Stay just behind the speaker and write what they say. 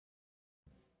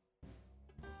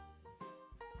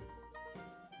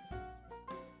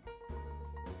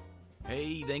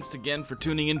Hey, thanks again for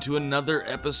tuning in to another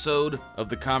episode of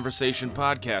the Conversation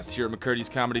Podcast here at McCurdy's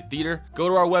Comedy Theater. Go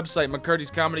to our website,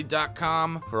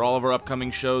 mccurdy'scomedy.com, for all of our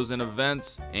upcoming shows and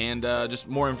events, and just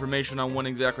more information on when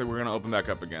exactly we're going to open back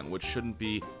up again, which shouldn't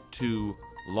be too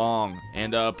long.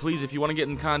 And please, if you want to get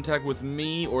in contact with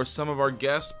me or some of our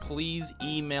guests, please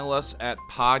email us at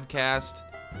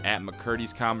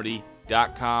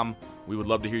podcast@mccurdy'scomedy.com. We would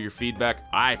love to hear your feedback.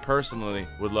 I personally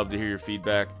would love to hear your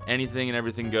feedback. Anything and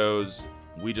everything goes.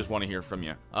 We just want to hear from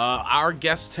you. Our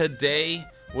guest today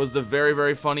was the very,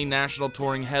 very funny national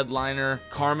touring headliner,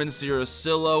 Carmen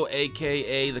Cirasillo,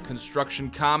 a.k.a. the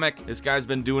Construction Comic. This guy's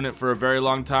been doing it for a very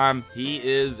long time. He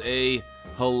is a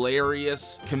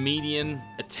hilarious comedian,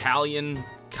 Italian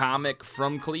comic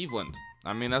from Cleveland.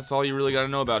 I mean, that's all you really got to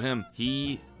know about him.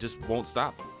 He just won't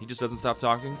stop. He just doesn't stop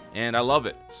talking, and I love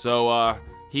it. So,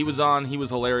 he was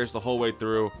hilarious the whole way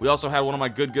through. We also had one of my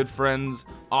good friends,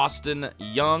 Austin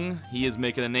Young. He is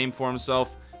making a name for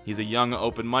himself. He's a young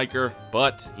open micer,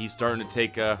 but he's starting to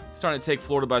take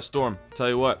Florida by storm. Tell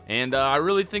you what. And I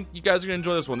really think you guys are gonna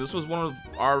enjoy this one. This was one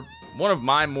of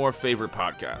my more favorite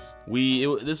podcasts.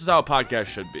 This is how a podcast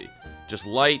should be. Just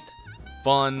light,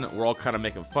 fun. We're all kind of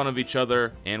making fun of each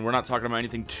other, and we're not talking about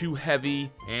anything too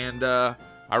heavy. And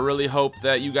I really hope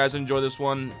that you guys enjoy this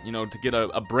one, to get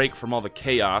a break from all the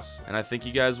chaos, and I think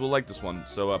you guys will like this one.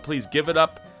 So please give it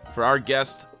up for our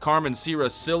guest, Carmen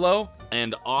Cirasillo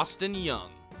and Austin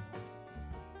Young.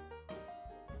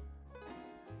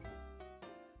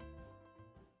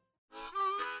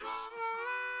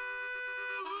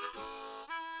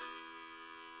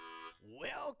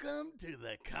 Welcome to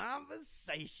the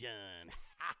conversation.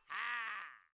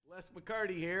 Les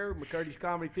McCurdy here, McCurdy's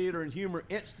Comedy Theater and Humor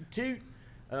Institute.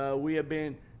 We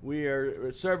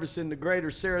are servicing the greater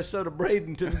Sarasota,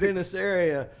 Bradenton, Venice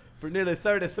area for nearly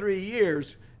 33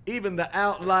 years. Even the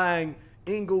outlying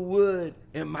Inglewood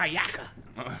and Mayaka.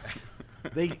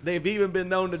 They've even been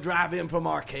known to drive in from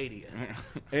Arcadia.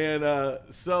 And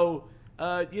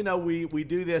we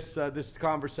do this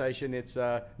conversation. It's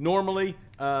normally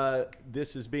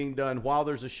this is being done while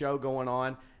there's a show going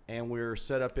on, and we're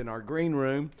set up in our green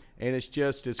room, and it's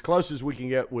just as close as we can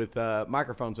get with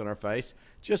microphones in our face,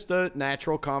 just a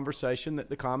natural conversation that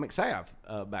the comics have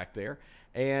back there.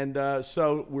 And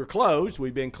so we're closed.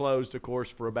 We've been closed, of course,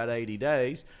 for about 80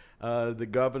 days. The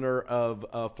governor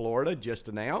of Florida just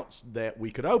announced that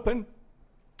we could open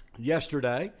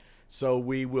yesterday. So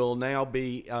we will now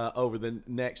be, over the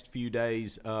next few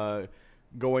days,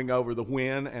 going over the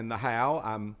when and the how.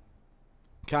 I'm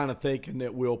kind of thinking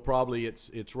that we'll probably,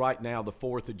 it's right now the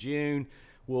 4th of June.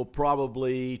 We'll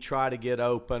probably try to get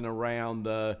open around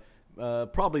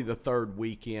probably the 3rd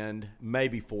weekend,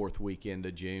 maybe 4th weekend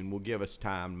of June. Will give us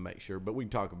time to make sure, but we can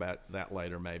talk about that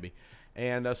later maybe.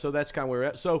 And so that's kind of where we're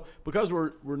at. So because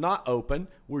we're not open,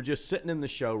 we're just sitting in the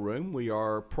showroom. We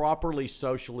are properly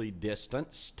socially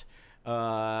distanced.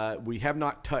 We have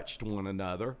not touched one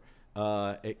another,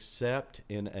 except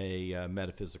in a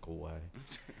metaphysical way.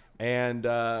 And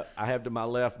I have to my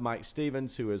left Mike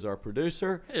Stevens, who is our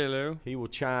producer. Hello. He will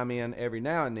chime in every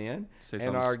now and then.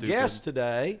 And our stupid. guest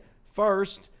today,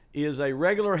 first, is a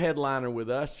regular headliner with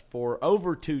us for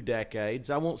over 2 decades.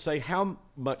 I won't say how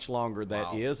much longer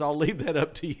that is. I'll leave that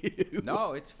up to you.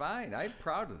 No, it's fine. I'm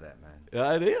proud of that, man.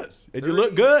 It is. And you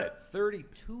look good.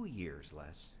 32 years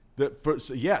less.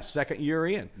 Second year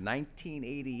in.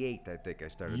 1988, I think I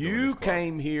started doing You this club.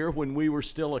 came here when we were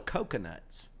still at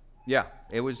Coconuts. Yeah,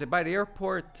 it was by the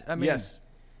airport. I mean, yes.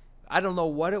 I don't know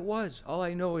what it was. All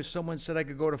I know is someone said I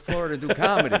could go to Florida and do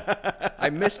comedy.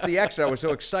 I missed the exit. I was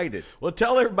so excited. Well,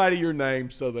 tell everybody your name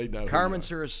so they know. Carmen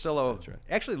Cirasillo. That's right.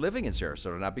 Actually living in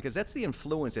Sarasota now, because that's the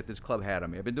influence that this club had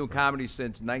on me. I've been doing comedy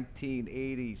since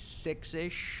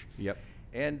 1986-ish. Yep.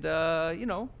 And,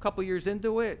 a couple years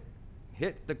into it,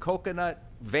 hit the coconut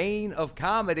vein of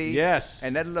comedy. Yes.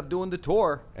 And ended up doing the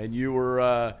tour. And you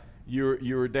were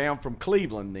down from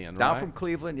Cleveland then, right? Down from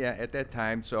Cleveland, yeah, at that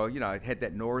time. So, I had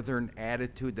that northern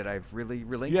attitude that I've really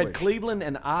relinquished. You had Cleveland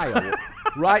and Iowa,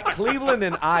 right? Cleveland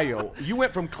and Iowa. You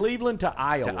went from Cleveland to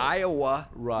Iowa. To Iowa.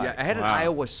 Right. Yeah, I had an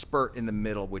Iowa spurt in the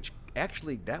middle, which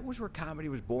actually, that was where comedy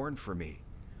was born for me.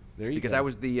 There you because go. I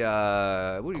was the,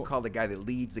 what do you call the guy that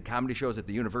leads the comedy shows at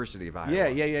the University of Iowa?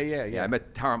 Yeah. I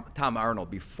met Tom Arnold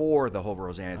before the whole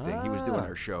Roseanne thing. He was doing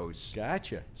our shows.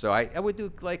 Gotcha. So I would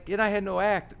do and I had no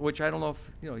act, which I don't know if,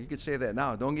 you could say that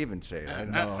now. Don't even say that.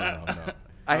 No.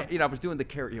 I was doing the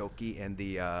karaoke and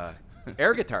the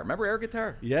air guitar. Remember air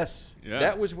guitar? Yes. Yeah.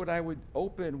 That was what I would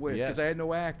open with because Yes. I had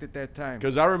no act at that time.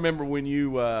 Because I remember when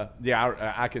you,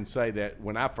 I can say that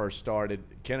when I first started,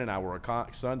 Ken and I were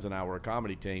sons and I were a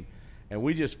comedy team, and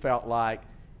we just felt like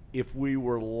if we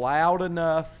were loud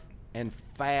enough and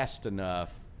fast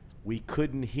enough, we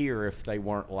couldn't hear if they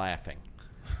weren't laughing.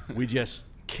 We just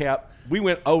we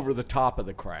went over the top of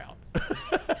the crowd.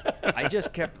 I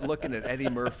just kept looking at Eddie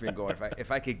Murphy and going, if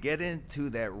I could get into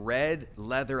that red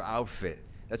leather outfit.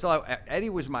 That's all. Eddie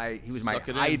was my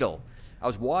idol. I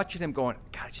was watching him going,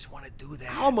 God, I just want to do that.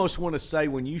 I almost want to say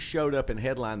when you showed up in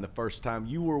Headline the first time,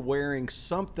 you were wearing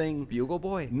something. Bugle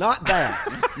Boy? Not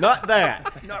that. Not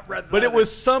that. Not red But it leather.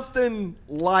 was something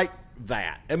like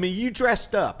that. I mean, you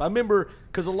dressed up. I remember,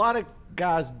 because a lot of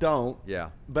guys don't. Yeah.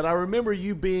 But I remember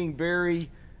you being very,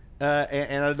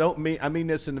 and I mean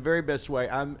this in the very best way.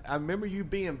 I remember you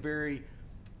being very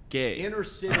Gay. inner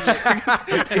city.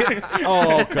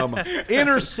 Oh, come on.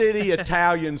 Inner city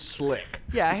Italian slick.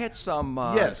 Yeah, I had some.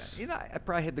 Yes. You know, I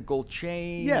probably had the gold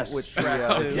chain. Yes. With the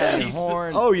Tracksuit. Italian Jesus.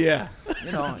 horn. Oh, yeah.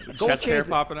 You know, gold Chest hair chains.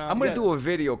 popping out. I'm going to do a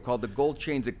video called "The Gold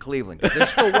Chains of Cleveland" because they're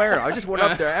still wearing it. I just went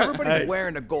up there. Everybody's Hey,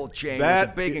 wearing a gold chain with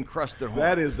a big encrusted horn.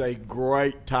 That is a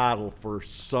great title for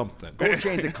something. Gold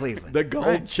Chains of Cleveland. The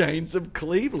Gold Chains of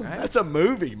Cleveland. Right. That's a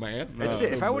movie, man. That's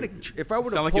it. If I would have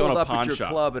Sound like you pulled own a up at pawn your shop.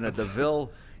 club in a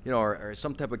DeVille, you know, or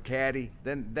some type of caddy,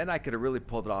 then I could have really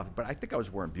pulled it off. But I think I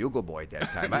was wearing Bugle Boy at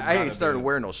that time. I started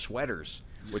wearing those sweaters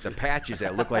with the patches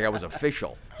that looked like I was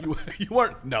official. You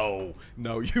weren't. No,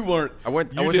 you weren't. I You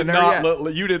wasn't did there not yet.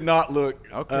 look. You did not look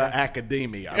Okay.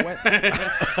 academia. I went,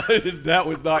 That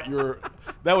was not your.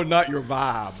 That was not your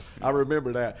vibe. I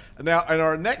remember that. Now, and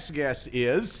our next guest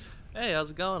is. Hey,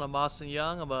 how's it going? I'm Austin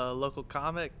Young. I'm a local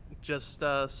comic. Just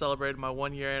celebrated my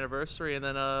 1-year anniversary, and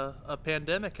then a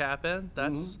pandemic happened.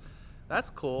 That's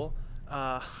cool.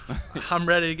 I'm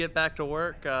ready to get back to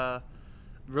work.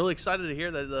 Really excited to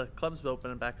hear that the club's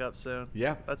opening back up soon.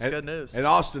 Yeah, That's good news. And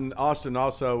Austin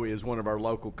also is one of our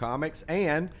local comics,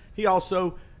 and he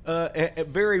also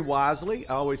very wisely,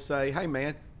 I always say, hey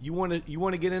man, you want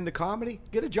to get into comedy?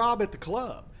 Get a job at the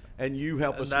club, and you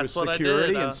help us with that's what I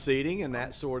security did. and seating and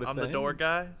that sort of I'm thing. the door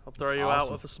guy. I'll throw you awesome.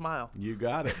 out with a smile. You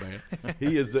got it, man.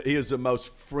 He is the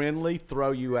most friendly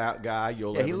throw you out guy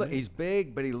you'll yeah, ever meet. he's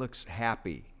big, but he looks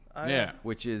happy, Yeah.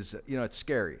 which is, you know, it's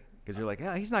scary. Because you're like,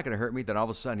 yeah, he's not going to hurt me. Then all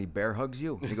of a sudden he bear hugs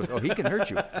you. And he goes, oh, he can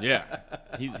hurt you. Yeah.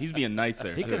 He's being nice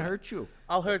there. He too. can hurt you.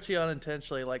 I'll hurt you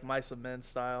unintentionally, like Mice and Men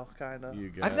style, kind of. You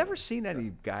got I've it. never seen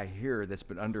any guy here that's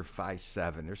been under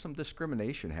 5'7". There's some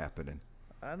discrimination happening.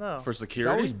 I know. For It's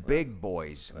security. always big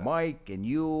boys. Mike and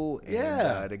you and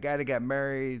Yeah. the guy that got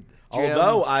married, Jim.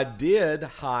 Although I did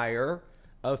hire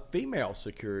a female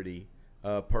security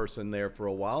person there for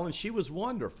a while, and she was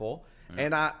wonderful.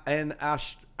 And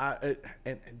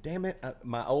damn it,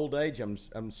 my old age,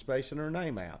 I'm spacing her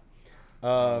name out.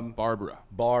 Barbara.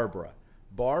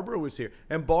 Barbara was here,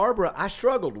 and Barbara, I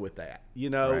struggled with that. You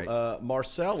know, Right.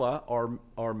 Marcella,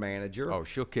 our manager. Oh,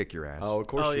 she'll kick your ass. Oh, of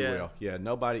course Oh, she yeah. will. Yeah,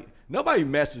 nobody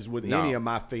messes with No. any of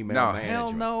my female No, management.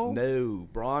 hell no. No,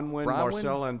 Bronwyn,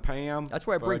 Marcella, and Pam. That's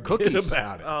why I bring forget cookies.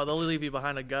 about it. Oh, they'll leave you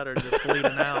behind a gutter just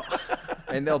bleeding out.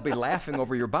 And they'll be laughing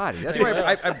over your body. That's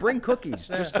why I bring cookies,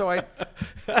 just so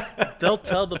They'll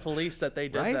tell the police that they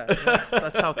did Right? that. Yeah,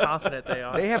 that's how confident they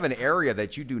are. they have an area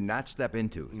that you do not step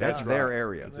into. That's That's their right.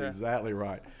 area. That's exactly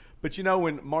right. But you know,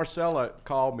 when Marcella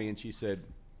called me and she said,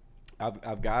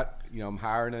 I've got, you know, I'm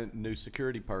hiring a new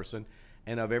security person,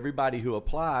 and of everybody who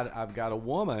applied, I've got a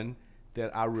woman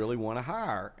that I really want to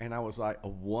hire. And I was like, a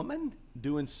woman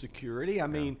doing security? I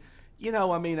mean, you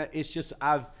know, it's just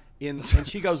and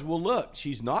she goes, well, look,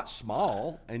 she's not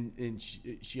small, and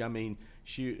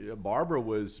she Barbara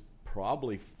was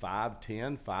probably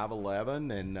 5'10",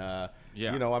 5'11", and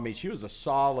Yeah. you know, I mean, she was a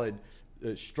solid,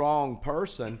 strong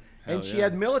person, and Hell she yeah.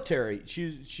 had military.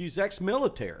 She's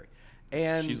ex-military,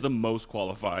 and She's the most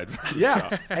qualified for the yeah,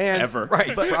 job and ever.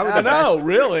 Right. But Probably I the know, best.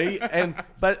 really,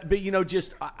 but you know,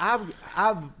 just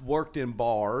I've worked in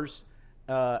bars,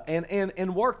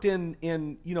 and worked in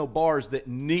you know, bars that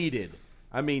needed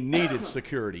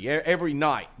security. Every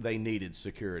night they needed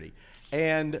security,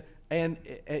 and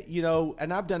you know,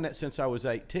 and I've done that since I was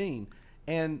 18,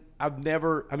 and I've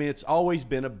never. I mean, it's always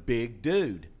been a big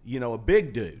dude. You know, a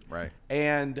big dude, Right.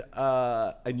 And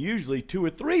usually 2 or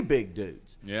 3 big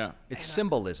dudes. Yeah. It's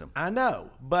symbolism. I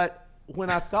know, but when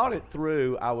I thought it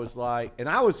through, I was like,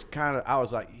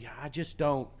 yeah, I'm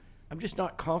just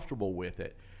not comfortable with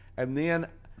it. And then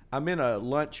I'm in a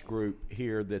lunch group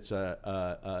here that's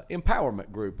a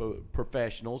empowerment group of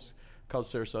professionals called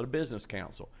Sarasota Business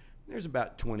Council. There's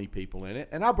about 20 people in it,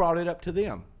 and I brought it up to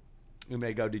them. And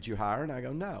they go, did you hire? And I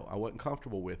go, no, I wasn't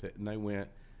comfortable with it. And they went,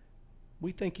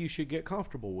 we think you should get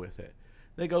comfortable with it.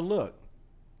 They go, look,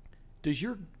 do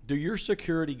your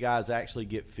security guys actually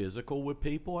get physical with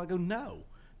people? I go, no,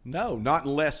 not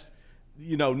unless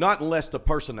not unless the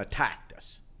person attacked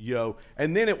us,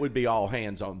 and then it would be all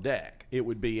hands on deck. It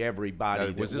would be everybody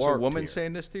that was this a worked woman here.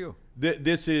 saying this to you?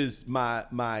 This is my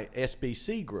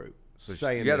SBC group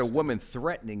saying you got this a woman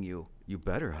threatening you. You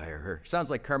better hire her. Sounds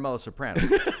like Carmela Soprano.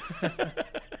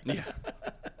 Yeah.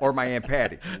 Or my Aunt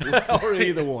Patty. or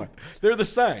either one. They're the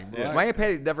same, right? My Aunt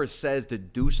Patty never says to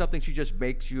do something. She just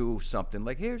makes you something.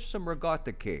 Like, here's some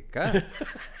regatta cake, huh?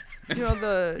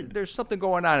 There's something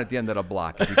going on at the end of the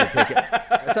block. If you can take it.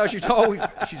 That's how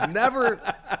she's never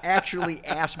actually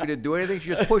asked me to do anything. She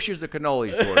just pushes the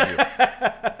cannolis towards you.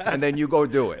 And then you go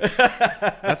do it.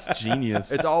 That's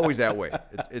genius. It's always that way.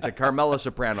 It's a Carmela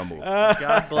Soprano move.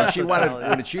 God bless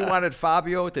When she wanted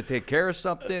Fabio to take care of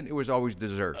something, it was always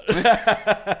dessert.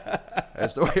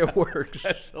 That's the way it works.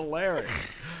 That's hilarious.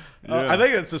 I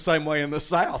think it's the same way in the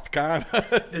South, kind of.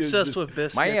 It's just with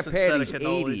biscuits My Aunt instead of Patty's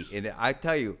cannolis. 80, and I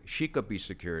tell you, she could be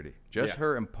security. Just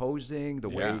her imposing, the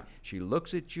way she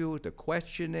looks at you, the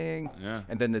questioning,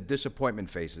 and then the disappointment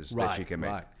faces that she can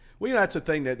make. Right. Well, that's the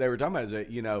thing that they were talking about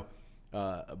is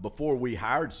that, before we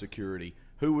hired security,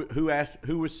 who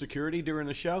was security during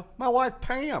the show? My wife,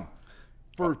 Pam,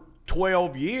 for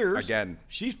 12 years. Again.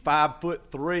 She's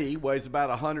 5'3", weighs about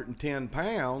 110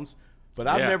 pounds. But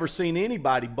I've never seen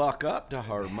anybody buck up to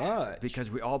her much.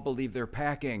 Because we all believe they're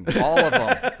packing, all of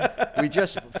them. We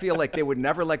just feel like they would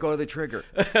never let go of the trigger.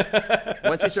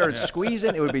 Once they started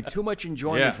squeezing, it would be too much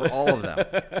enjoyment for all of them.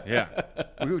 Yeah.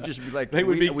 We would just be like, They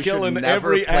would be we killing should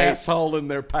never every play. asshole in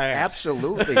their path.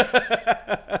 Absolutely.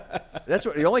 That's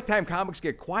what the only time comics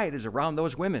get quiet is around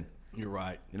those women. You're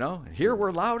right. Here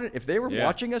we're loud. If they were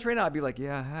watching us right now, I'd be like,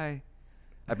 yeah, hi.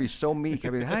 I'd be so meek.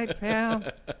 I'd be, hi, Pam.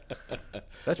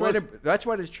 That's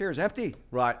why this chair is empty.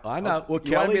 Right. I know. Well,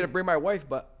 You Kelly, wanted me to bring my wife,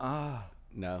 but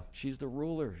no, she's the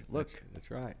ruler. Look, that's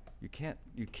right. you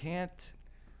can't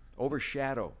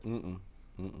overshadow.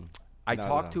 I Not at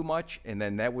talk all. too much, and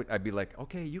then I'd be like,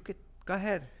 okay, you could go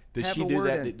ahead. Does have she a do word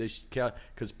that? in.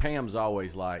 Because Pam's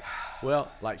always like,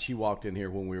 like she walked in here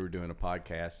when we were doing a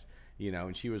podcast,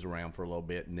 and she was around for a little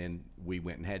bit, and then we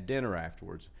went and had dinner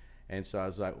afterwards. And so I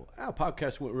was like, our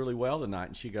podcast went really well tonight.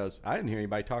 And she goes, I didn't hear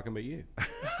anybody talking but you.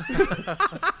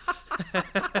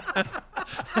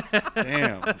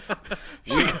 Damn.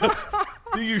 She goes,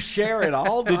 do you share it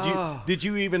all? Did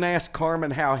you even ask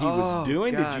Carmen how he was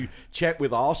doing? God. Did you check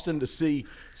with Austin to see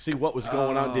what was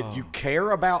going on? Did you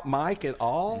care about Mike at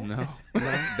all? No.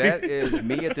 That is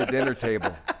me at the dinner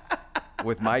table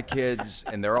with my kids,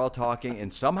 and they're all talking,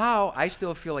 and somehow I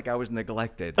still feel like I was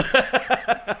neglected.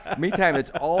 Meantime, it's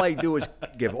all I do is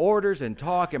give orders and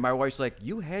talk, and my wife's like,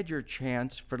 you had your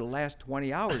chance for the last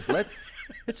 20 hours.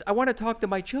 I want to talk to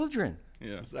my children.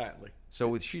 Yeah. Exactly.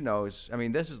 So she knows. I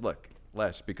mean, look,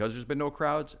 Les, because there's been no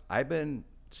crowds, I've been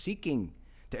seeking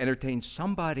to entertain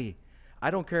somebody. I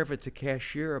don't care if it's a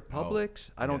cashier at Publix.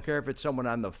 I don't care if it's someone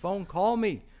on the phone. Call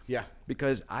me. Yeah.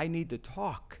 Because I need to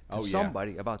talk to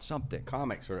somebody about something.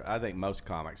 I think most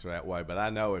comics are that way, but I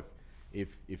know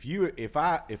if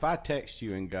I text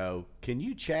you and go, can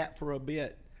you chat for a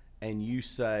bit, and you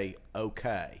say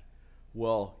okay,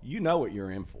 well, you know what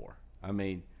you're in for. I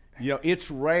mean, it's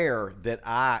rare that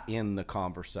I end the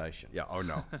conversation. Yeah. Oh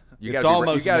no. It's You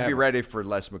almost got to be never. ready for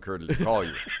Les McCurdy to call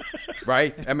you,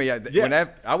 right? I mean, when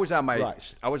I was on my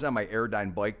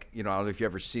Airdyne bike. I don't know if you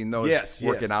ever seen those.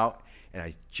 Working out. And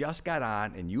I just got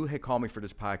on, and you had called me for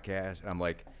this podcast, and I'm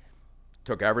like,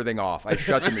 took everything off. I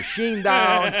shut the machine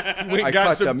down. I got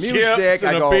cut some the music. chips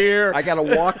and a beer. I gotta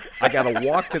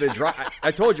walk to the drive.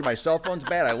 I told you my cell phone's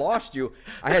bad. I lost you.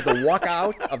 I had to walk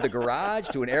out of the garage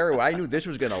to an area where I knew this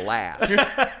was gonna last,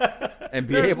 and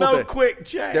be There's able no to. quick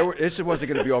chat. This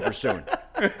wasn't gonna be over soon.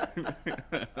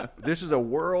 This is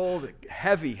a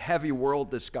heavy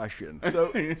world discussion.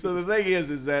 So the thing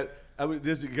is that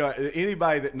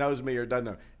anybody that knows me or doesn't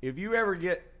know, if you ever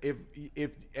get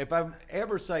if I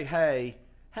ever say, hey,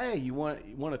 you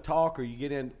want to talk, or you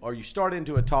get in, or you start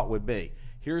into a talk with me,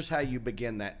 here's how you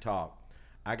begin that talk.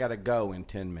 I got to go in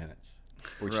 10 minutes.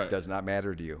 Which does not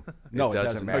matter to you. No, it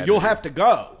doesn't matter. You'll have to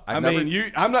go. I'm not going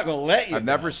to let you. I've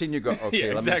never seen you go.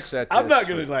 Okay, let me set this. I'm not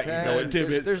going to let for you go in 10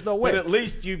 minutes. There's no way. But at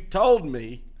least you've told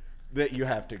me that you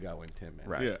have to go in 10 minutes.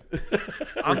 Right. Yeah.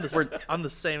 I'm the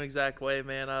same exact way,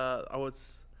 man.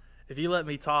 If you let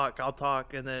me talk, I'll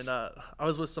talk. And then I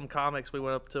was with some comics. We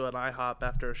went up to an IHOP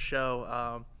after a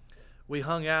show. We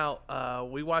hung out.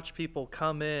 We watched people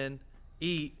come in,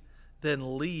 eat,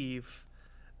 then leave,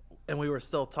 and we were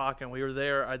still talking. We were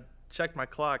there checked my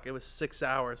clock. It was 6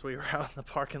 hours we were out in the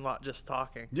parking lot just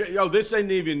talking. Yeah, yo, this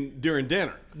ain't even during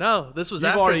dinner. No, this was You've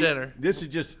after already- dinner. This is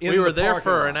just in We were the there parking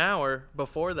for lot. an hour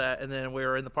before that, and then we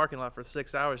were in the parking lot for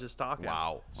 6 hours just talking.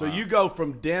 Wow. So you go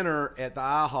from dinner at the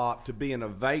IHOP to being a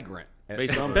vagrant at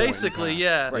Basically. some point in Basically, time.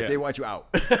 yeah. Right, Yeah. they want you out.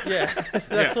 Yeah,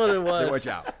 that's what it was. They want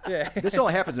you out. Yeah, This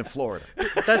only happens in Florida.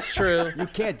 that's true. You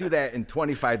can't do that in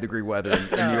 25-degree weather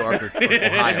in New York or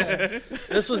Ohio.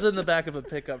 This was in the back of a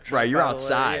pickup truck. Right, you're by the way,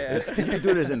 outside. yeah. You can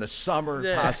do this in the summer,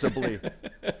 Yeah. possibly.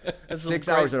 This is 6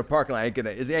 a great- hours in a parking lot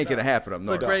it ain't gonna happen up It's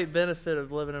a north. great benefit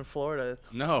of living in Florida.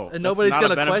 No, And that's nobody's not a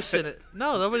gonna benefit. question it.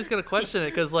 No, nobody's gonna question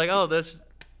it because like, oh, there's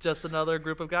just another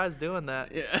group of guys doing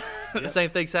that. Yeah. The same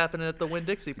thing's happening at the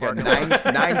Winn-Dixie You got parking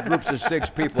lot. nine groups of 6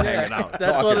 people hanging out.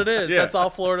 That's what it is. Yeah. That's all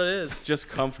Florida is. Just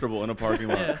comfortable in a parking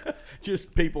lot. Yeah.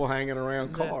 Just people hanging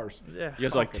around cars. Yeah. You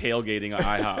guys are like tailgating at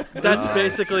IHOP. That's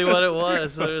basically what it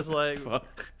was. It was like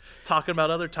talking about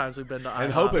other times we've been to IHOP.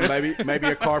 And hoping maybe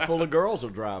a car full of girls will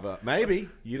drive up. Maybe.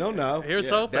 You don't know. Here's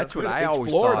hoping. That's what I It's always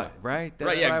Florida. thought, right? That's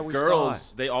Right, what I yeah, always girls,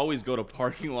 thought. they always go to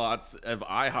parking lots of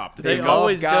IHOP. They love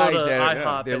always go guys to that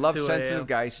IHOP They at love 2 sensitive a.m.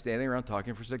 guys standing around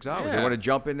talking for 6 hours. They Yeah. want to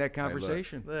jump in that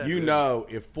conversation. Yeah. You know,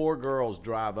 if 4 girls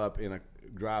drive up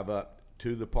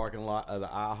to the parking lot of the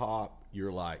IHOP,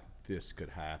 you're like, this could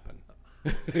happen.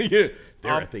 Yeah,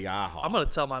 they're at the IHOP. I'm gonna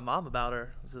tell my mom about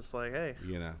her. It's just like, hey,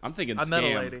 you know. I'm thinking I met a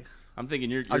scam. lady. I'm thinking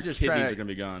your I was just kidneys trying are going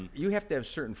to be gone. You have to have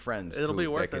certain friends It'll too, be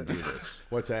worth that can it. do this.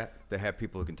 What's that? To have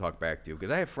people who can talk back to you.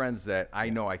 Because I have friends that I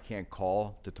know I can't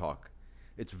call to talk.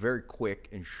 It's very quick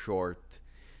and short.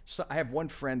 So I have one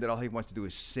friend that all he wants to do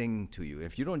is sing to you.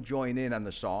 If you don't join in on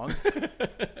the song,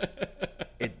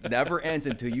 it never ends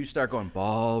until you start going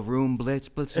ballroom blitz,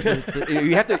 blitz, blitz, blitz.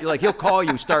 You have to like he'll call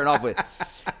you starting off with,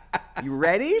 "You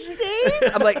ready,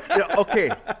 Steve?" I'm like, okay.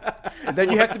 And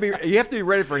then you have to be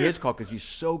ready for his call because he's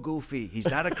so goofy. He's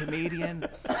not a comedian.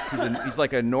 He's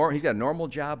got a normal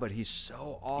job, but he's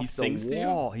so off He the sings to you?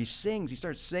 wall. He sings. He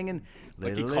starts singing.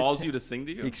 Like he calls you to sing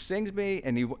to you? He sings me,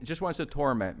 and he just wants to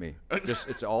torment me.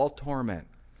 It's all torment,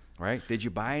 right? Did you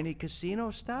buy any casino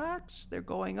stocks? They're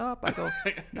going up. I go,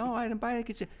 no, I didn't buy any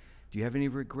casino. Do you have any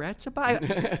regrets about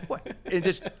it? What? It's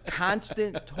just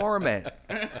constant torment.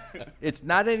 It's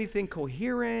not anything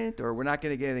coherent, or we're not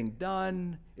going to get anything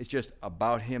done. It's just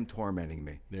about him tormenting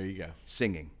me, There you go.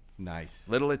 singing. Nice.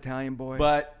 Little Italian boy.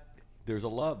 But there's a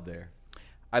love there.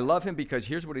 I love him because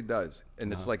here's what he does, and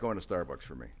it's like going to Starbucks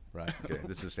for me. Right. Okay,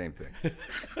 this is the same thing.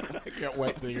 I can't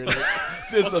wait to hear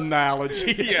this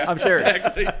analogy. Yeah, I'm serious.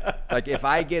 exactly. Like if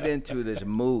I get into this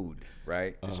mood,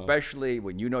 right? Especially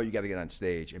when you know you got to get on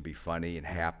stage and be funny and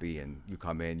happy, and you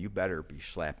come in, you better be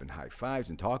slapping high fives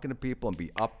and talking to people and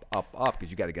be up, because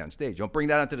you got to get on stage. Don't bring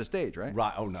that onto the stage, right?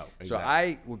 Right. Oh, no. So Exactly.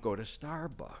 I would go to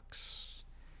Starbucks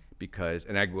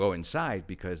and I go inside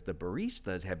because the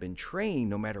baristas have been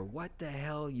trained no matter what the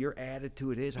hell your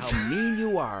attitude is, how mean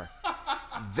you are,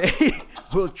 they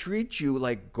will treat you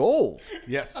like gold.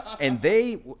 Yes. And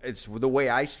it's the way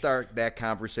I start that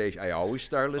conversation. I always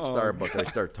start at Starbucks. I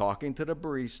start talking to the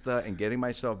barista and getting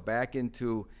myself back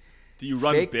into. Do you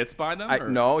run fake- bits by them? or-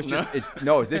 No, it's just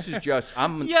this is just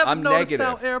I'm you ever noticed negative.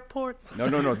 how airports?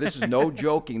 No. This is no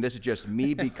joking. This is just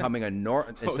me becoming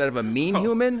instead of a mean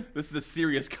human. This is a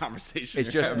serious conversation.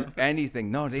 It's you're just having.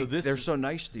 anything. No, So they're so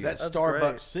nice to you. That's That's Starbucks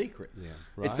great. secret then.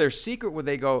 Right? It's their secret where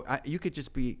they go. You could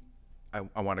just be.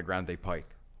 I want a grande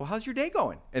pike. Well, how's your day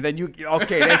going? And then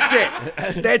okay, that's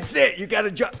it. That's it. You got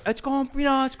to jump. It's going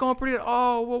pretty good.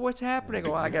 Oh, well, what's happening?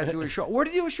 Oh, I got to do a show. Where do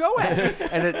you do a show at?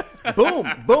 And it,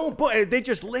 boom, boom, boom. And they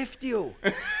just lift you.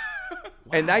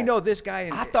 And I know this guy.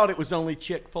 I thought it was only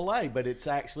Chick-fil-A, but it's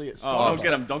actually at Starbucks. Oh, don't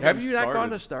get him. Don't get Have him you not gone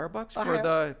to started. Starbucks I for have.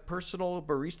 the personal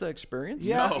barista experience?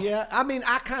 Yeah, No. yeah. I mean,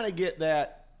 I kind of get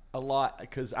that a lot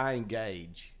because I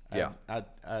engage. Yeah. I'm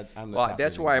the Well, type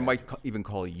that's that why I engages. might even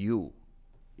call you.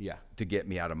 Yeah. To get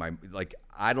me out of my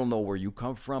I don't know where you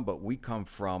come from, but we come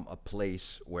from a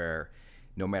place where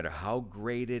no matter how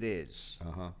great it is,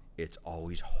 it's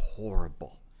always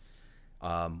horrible.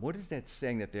 What is that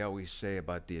saying that they always say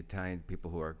about the Italian people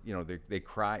who are, they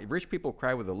cry? Rich people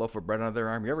cry with a loaf of bread under their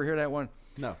arm. You ever hear that one?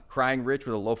 No. Crying rich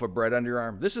with a loaf of bread under your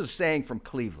arm. This is a saying from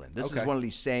Cleveland. This Okay. is one of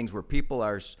these sayings where people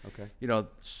are, Okay.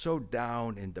 so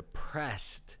down and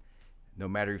depressed. No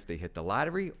matter if they hit the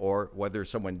lottery or whether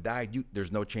someone died,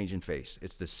 there's no change in face.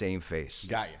 It's the same face.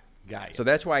 Got you. So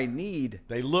that's why I need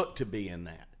They look to be in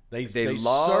that. They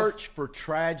love- search for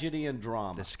tragedy and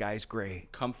drama. the sky's gray.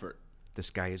 Comfort. The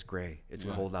sky is gray. It's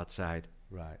cold outside.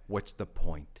 Right. What's the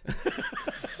point?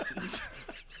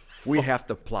 We have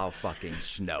to plow fucking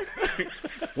snow.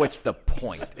 What's the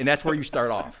point? And that's where you start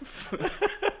off.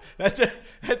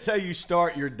 That's how you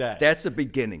start your day. That's the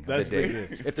beginning That's of the day.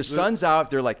 beginning. If the sun's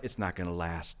out, they're like, it's not going to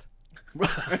last.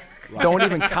 Don't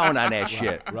even count on that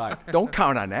shit. Right. Don't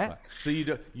count on that. So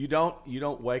you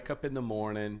don't wake up in the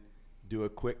morning, do a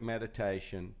quick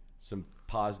meditation, some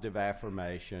positive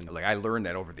affirmation, Like I learned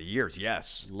that over the years.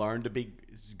 Yes. learn to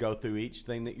go through each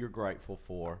thing that you're grateful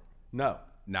for. No.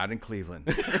 Not in Cleveland.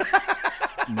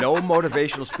 No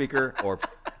motivational speaker or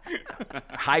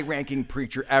high-ranking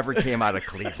preacher ever came out of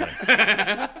Cleveland.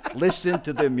 Listen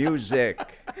to the music.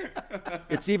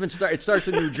 It starts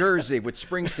in New Jersey with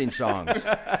Springsteen songs.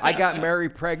 I got Mary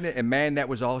pregnant, and man, that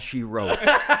was all she wrote.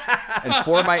 And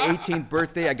for my 18th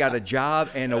birthday, I got a job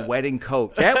and a wedding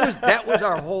coat. That was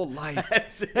our whole life.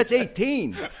 That's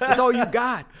 18. That's all you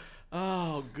got.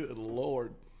 Oh, good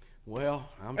Lord. Well,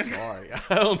 I'm sorry.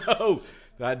 I don't know.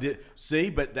 I did see,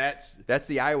 but that's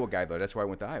the Iowa guy, though. That's why I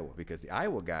went to Iowa, because the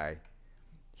Iowa guy,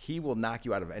 he will knock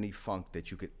you out of any funk that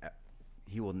you could.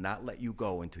 He will not let you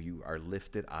go until you are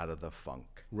lifted out of the funk.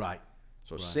 right.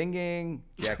 So singing,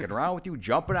 jacking around with you,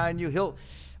 jumping on you,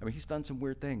 he's done some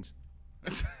weird things.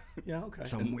 Yeah, okay.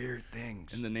 Some weird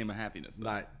things. In the name of happiness.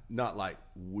 though. Not like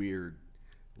weird,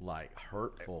 like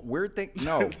hurtful. Weird thing?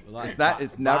 No, Like it's not.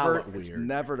 It's never. violent It's weird.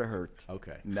 never to hurt.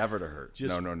 Okay. Never to hurt.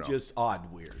 Just, no. Just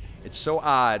odd weird. It's so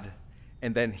odd.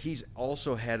 And then he's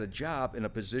also had a job in a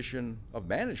position of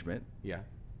management Yeah.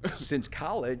 since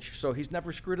college, so he's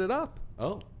never screwed it up.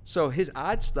 Oh. So his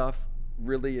odd stuff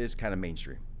really is kind of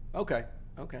mainstream. Okay.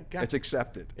 Okay. Got It's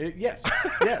accepted. yes.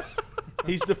 Yes.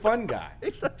 He's the fun guy.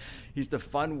 He's the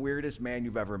fun, weirdest man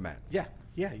you've ever met. Yeah.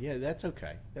 Yeah. That's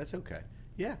okay. That's okay.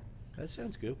 Yeah. That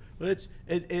sounds good. Well,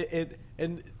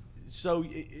 and so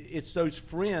it's those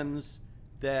friends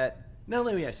that. Now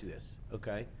let me ask you this.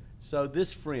 Okay. So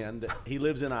this friend, he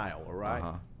lives in Iowa, right?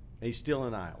 Uh-huh. He's still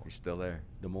in Iowa. He's still there.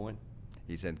 Des Moines.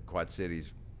 He's in Quad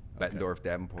Cities, Bettendorf,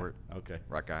 Davenport, Okay.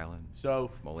 Rock Island.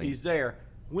 So Moline. he's there.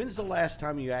 When's the last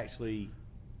time you actually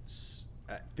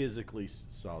physically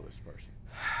saw this person?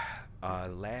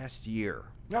 Last year,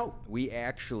 No. we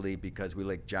actually, because we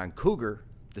like John Cougar,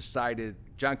 decided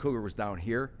John Cougar was down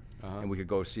here, and we could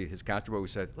go see his concert. But we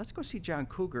said, let's go see John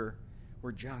Cougar,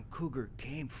 where John Cougar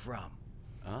came from.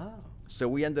 Oh. So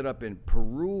we ended up in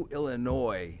Peru,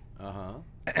 Illinois,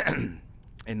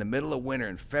 in the middle of winter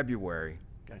in February,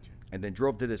 Gotcha. and then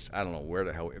drove to this, I don't know where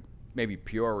the hell, maybe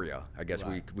Peoria. I guess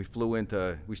Right. we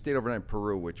stayed overnight in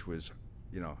Peru, which was,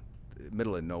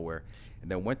 middle of nowhere, and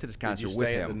then went to this Did concert you with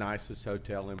stay him. at the nicest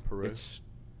hotel in Peru? It's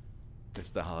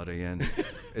the Holiday Inn.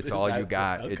 It's all you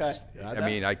got. Okay.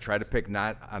 I try to pick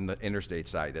not on the interstate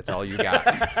side. That's all you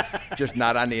got. Just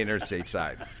not on the interstate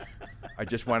side. I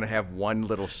just want to have one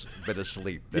little bit of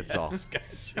sleep. That's all.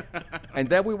 Gotcha. And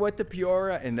then we went to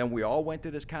Peoria, and then we all went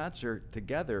to this concert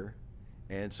together,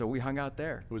 and so we hung out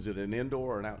there. Was it an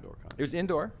indoor or an outdoor concert? It was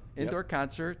indoor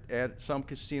concert at some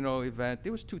casino event.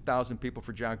 There was 2,000 people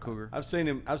for John Cougar. I've seen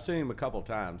him a couple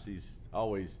times. He's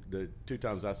always, the 2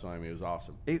 times I saw him, he was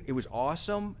awesome. It was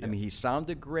awesome. I mean, he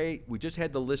sounded great. We just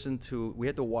had to we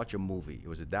had to watch a movie. It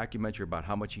was a documentary about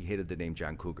how much he hated the name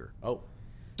John Cougar. Oh,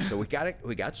 So we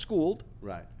got schooled,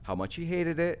 right, how much he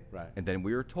hated it. Right. And then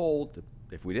we were told that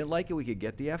if we didn't like it, we could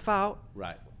get the F out.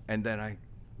 right. And then I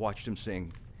watched him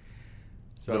sing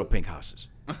So Little Pink Houses.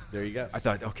 there you go. I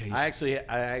thought, okay. I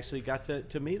actually got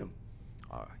to meet him.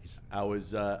 He's I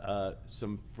was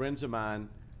some friends of mine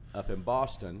up in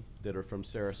Boston that are from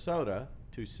Sarasota,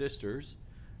 2 sisters,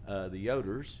 the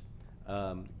Yoders.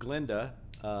 Glenda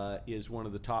is one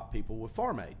of the top people with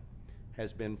Farm Aid,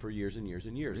 has been for years and years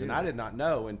and years. And I did not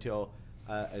know until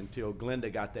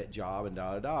Glenda got that job and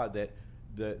that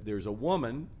there's a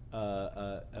woman,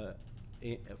 a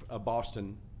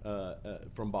Boston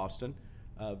from Boston,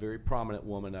 a very prominent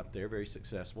woman up there, very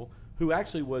successful, who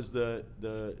actually was the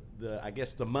I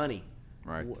guess the money,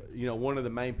 right. One of the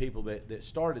main people that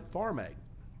started Farm Aid.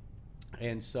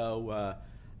 And so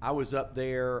I was up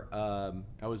there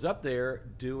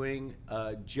doing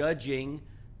judging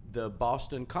the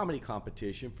Boston comedy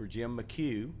competition for Jim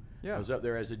McHugh. Yeah. I was up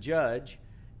there as a judge,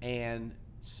 and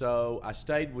so I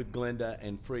stayed with Glenda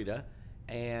and Frida,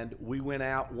 and we went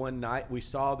out one night. We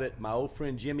saw that my old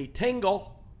friend Jimmy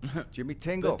Tingle, Jimmy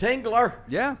Tingle. the Tingler,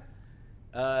 Yeah.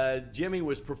 Jimmy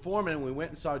was performing, and we went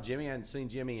and saw Jimmy. I hadn't seen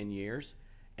Jimmy in years.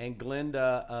 And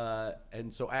Glenda,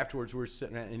 and so afterwards we were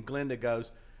sitting around, and Glenda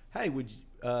goes, "Hey, would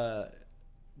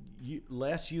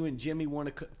you and Jimmy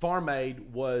want to?" Farm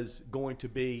Aid was going to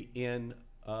be in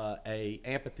a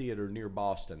amphitheater near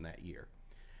Boston that year,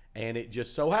 and it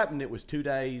just so happened it was 2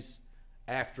 days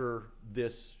after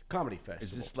this comedy festival.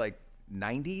 Is this like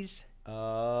 90s?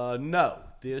 No,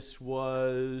 this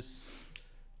was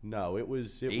No, it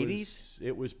was 80s?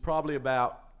 It was probably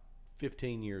about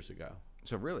 15 years ago.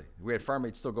 So really, we had Farm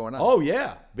Aid still going on. Oh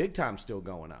yeah, big time still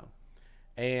going on.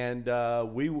 And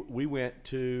we went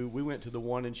to the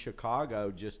one in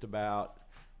Chicago just about,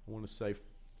 I want to say,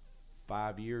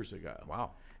 5 years ago.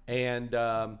 Wow. And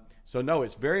so no,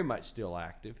 it's very much still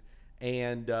active.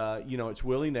 And it's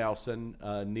Willie Nelson,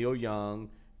 Neil Young,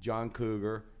 John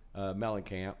Cougar,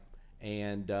 Mellencamp,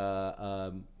 and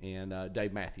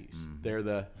Dave Matthews.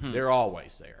 Mm-hmm. They're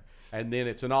always there. And then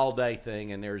it's an all day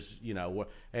thing. And there's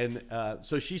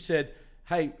so she said,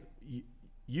 "Hey,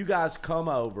 you guys come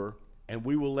over, and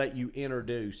we will let you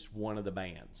introduce one of the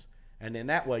bands." And then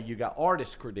that way you got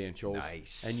artist credentials.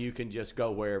 Nice. And you can just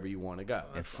go wherever you want to go.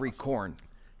 And free corn.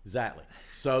 Exactly.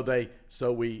 So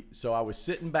I was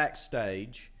sitting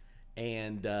backstage,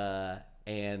 and the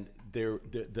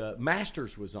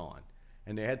Masters was on,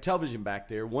 and they had television back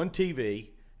there, one TV,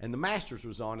 and the Masters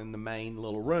was on in the main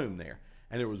little room there,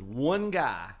 and there was one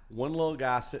little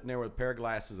guy sitting there with a pair of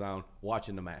glasses on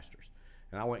watching the Masters.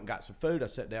 And I went and got some food. I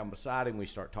sat down beside him. We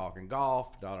start talking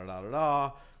golf,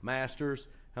 Masters.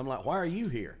 I'm like, "Why are you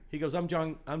here?" He goes, I'm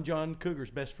John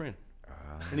Cougar's best friend.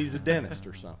 And he's a dentist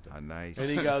or something. Nice. And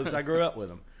he goes, "I grew up with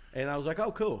him." And I was like,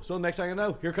 "Oh, cool." So next thing I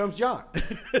know, here comes John.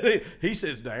 He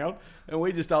sits down, and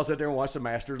we just all sit there and watch the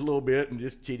Masters a little bit and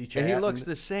just chitty chat. And he looks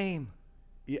the same.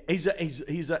 Yeah, he's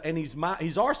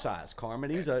our size, Carmen.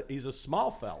 He's a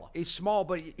small fella. He's small,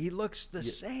 but he looks the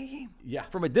same. Yeah.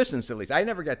 From a distance, at least. I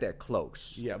never got that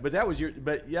close. Yeah, but that was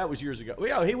years ago. Well,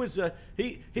 yeah, he was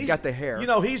he's got the hair.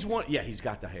 He's one. Yeah, he's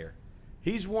got the hair.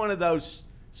 He's one of those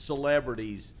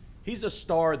celebrities. He's a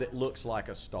star that looks like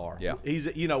a star. Yeah. He's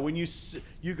when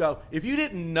you go, if you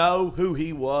didn't know who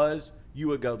he was, you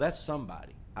would go, "That's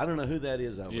somebody. I don't know who that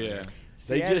is over there."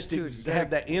 They just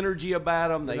have that energy about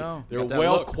them. They're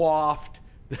well coiffed.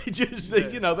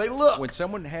 They look. When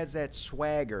someone has that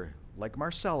swagger, like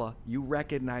Marcella, you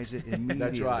recognize it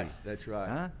immediately. That's right.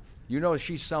 Huh? You know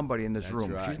she's somebody in this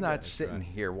room. right. She's not That's sitting right.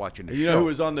 here watching the You show. know who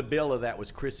was on the bill of that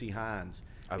was Chrissy Hines.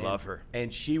 I love her.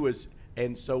 And she was,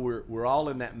 and so we're all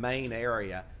in that main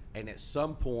area. And at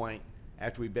some point,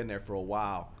 after we've been there for a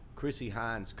while, Chrissy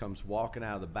Hines comes walking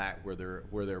out of the back where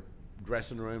their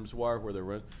dressing rooms were, where their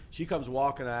rooms. She comes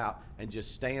walking out and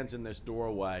just stands in this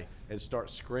doorway and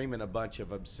starts screaming a bunch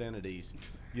of obscenities.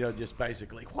 Just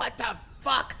basically, "What the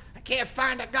fuck? I can't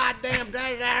find a goddamn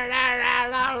da da da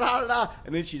da da da."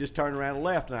 And then she just turned around and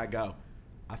left, and I go,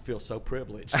 "I feel so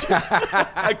privileged."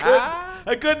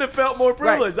 I couldn't have felt more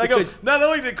privileged. Right, I go, not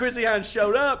only did Chrissy Hines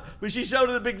showed up, but she showed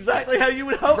up exactly how you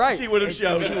would hope she would have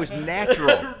showed up. She was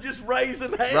natural. Just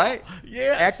raising hell. Right?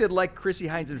 Yes. Acted like Chrissy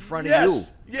Hines in front of you.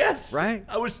 Yes. Right?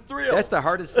 I was thrilled. That's the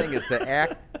hardest thing, is to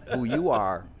act who you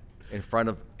are in front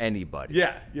of anybody.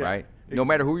 Yeah. Right? No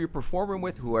matter who you're performing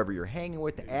with, whoever you're hanging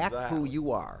with, act who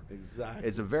you are. Exactly.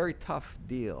 It's a very tough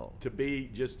deal. To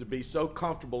be so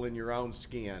comfortable in your own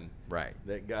skin. Right.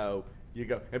 That you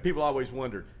go. And people always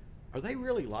wondered, are they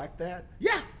really like that?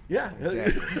 Yeah.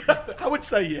 Exactly. I would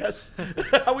say yes.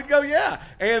 I would go, yeah.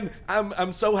 And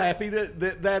I'm so happy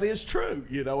that is true.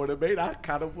 You know what I mean? I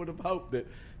kind of would have hoped that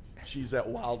she's that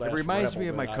wild ass. It reminds me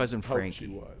of rebel my that cousin I hoped Frankie.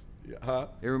 She was. Yeah. Huh?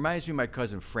 It reminds me of my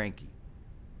cousin Frankie.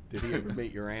 Did he ever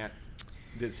meet your aunt?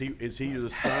 Is he the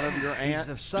son of your aunt? He's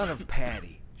the son of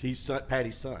Patty. He's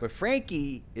Patty's son. But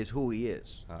Frankie is who he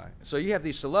is. All right. So you have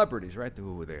these celebrities, right,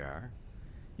 who they are.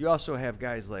 You also have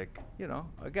guys like,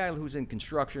 a guy who's in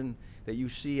construction that you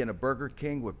see in a Burger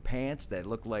King with pants that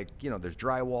look like, there's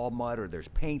drywall mud or there's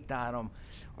paint on them,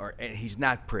 and he's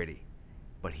not pretty,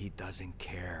 but he doesn't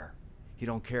care. He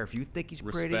don't care if you think he's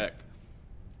pretty. Respect.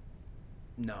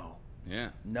 No. Yeah.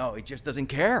 No, he just doesn't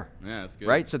care. Yeah, that's good.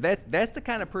 Right? So that's the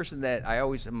kind of person that I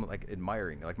always am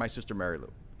admiring, like my sister Mary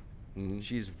Lou. Mm-hmm.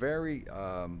 She's very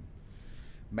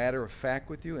matter of fact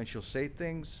with you, and she'll say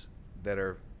things that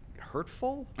are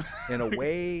hurtful in a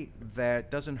way that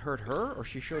doesn't hurt her, or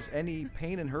she shows any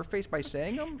pain in her face by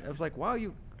saying them. I was like, wow,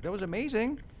 that was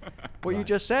amazing what you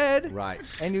just said. Right.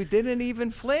 And you didn't even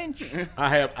flinch.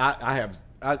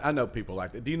 I know people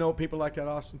like that. Do you know people like that,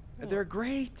 Austin? They're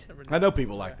great. I know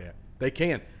people like that. They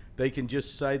can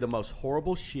just say the most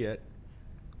horrible shit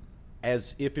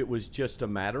as if it was just a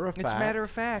matter of fact. It's a matter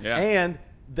of fact. Yeah. And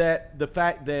that the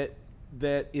fact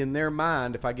that in their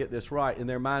mind, if I get this right, in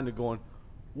their mind they're going,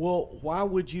 well, why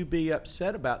would you be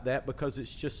upset about that? Because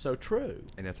it's just so true.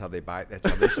 And that's how they buy.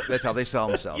 That's how they sell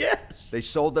themselves. Yes. They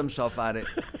sold themselves on it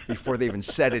before they even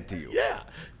said it to you.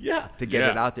 Yeah. To get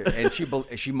it out there, and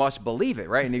she must believe it,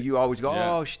 right? And you always go,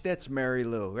 Yeah. "Oh, that's Mary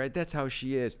Lou, right? That's how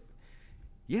she is."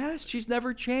 Yes, she's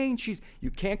never changed. You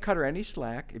can't cut her any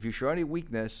slack. If you show any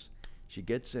weakness, She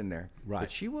gets in there. Right.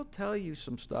 But she will tell you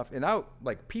some stuff. And I,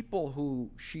 like, people who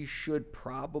she should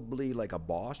probably, like a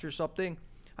boss or something,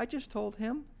 I just told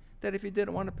him that if he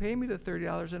didn't want to pay me the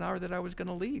 $30 an hour that I was going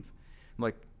to leave. I'm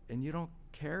like, and you don't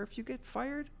care if you get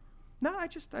fired? No,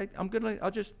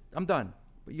 I'm done.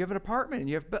 But you have an apartment and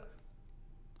you have,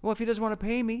 well, if he doesn't want to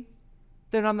pay me,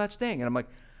 then I'm not staying. And I'm like,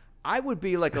 I would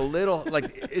be like a little,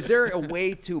 like, is there a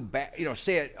way to,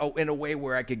 say it in a way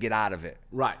where I could get out of it?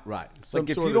 Right. Like,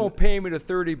 if you don't pay me the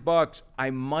 $30, I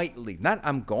might leave. Not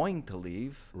I'm going to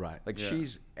leave. Right. Like,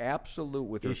 she's absolute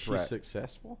with her Is threat. she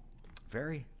successful?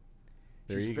 Very.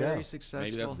 There She's you very go. successful.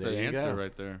 Maybe that's There the you answer go.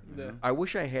 right there. Yeah. I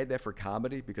wish I had that for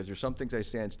comedy, because there's some things I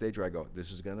say on stage where I go,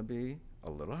 this is going to be a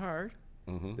little hard.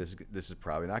 Mm-hmm. This is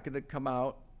probably not going to come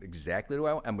out exactly the way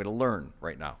I want. I'm going to learn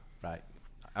right now. Right.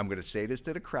 I'm going to say this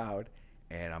to the crowd,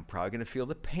 and I'm probably going to feel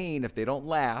the pain if they don't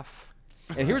laugh.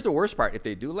 And here's the worst part. If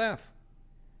they do laugh,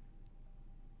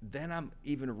 then I'm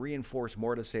even reinforced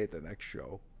more to say at the next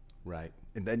show. Right.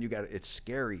 And then it's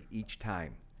scary each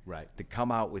time. Right. To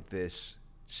come out with this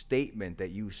statement that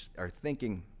you are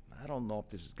thinking, I don't know if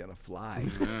this is going to fly.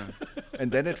 Yeah.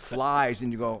 And then it flies,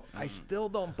 and you go, I still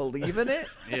don't believe in it.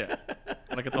 Yeah.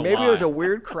 Like it's a Maybe lie. it was a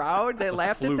weird crowd that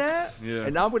laughed at fluke. that. Yeah.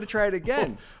 And now I'm going to try it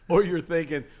again. Or you're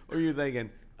thinking,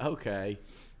 okay,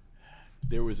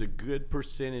 there was a good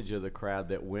percentage of the crowd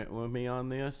that went with me on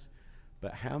this,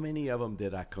 but how many of them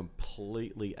did I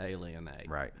completely alienate?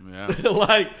 Right.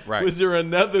 Yeah. Right. Was there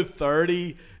another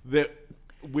 30 that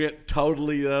went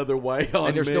totally the other way on me?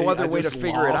 And there's no other I way to just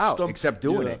figure it lost out 'em? except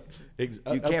doing it. You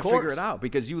Of can't course. figure it out,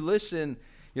 because you listen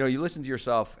to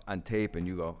yourself on tape and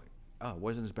you go, oh, it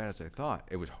wasn't as bad as I thought.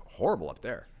 It was horrible up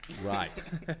there. Right.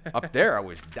 Up there,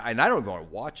 and I don't go and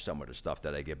watch some of the stuff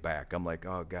that I get back. I'm like,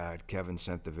 oh God, Kevin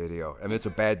sent the video. I mean, it's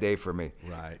a bad day for me.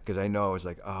 Right. Because I know it's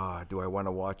like, oh, do I want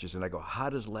to watch this? And I go, how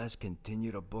does Les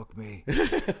continue to book me?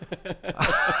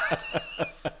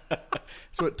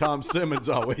 That's what Tom Simmons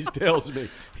always tells me.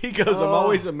 He goes, I'm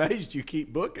always amazed you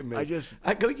keep booking me.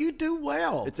 I go, you do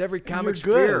well. It's every And you're comic's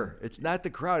good. fear. It's not the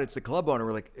crowd. It's the club owner.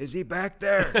 We're like, is he back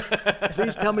there?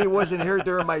 Please tell me he wasn't here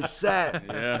during my set.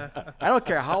 Yeah. I don't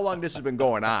care how long this has been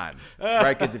going on,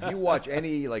 right? Because if you watch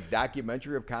any like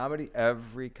documentary of comedy,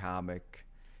 every comic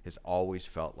has always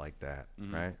felt like that,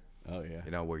 right? Oh, yeah.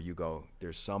 You know, where you go,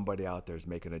 there's somebody out there's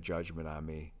making a judgment on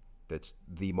me that's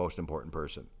the most important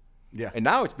person. Yeah. And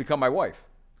now it's become my wife.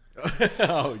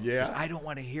 Oh, yeah. I don't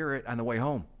want to hear it on the way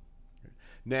home.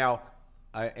 Now,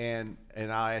 and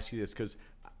I'll ask you this, because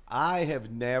I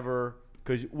have never,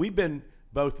 because we've been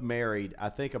both married, I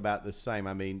think about the same.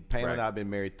 I mean, Pam Right. and I have been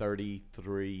married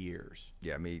 33 years.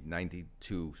 Yeah, me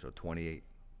 92, so 28.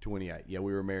 28. Yeah,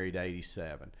 we were married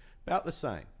 87. About the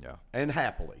same. Yeah. And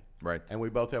happily. Right. And we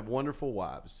both have wonderful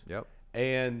wives. Yep.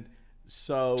 And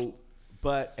so,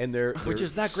 they're Which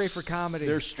is not great for comedy.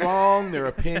 They're strong, they're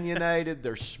opinionated,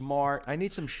 they're smart. I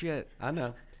need some shit. I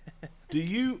know.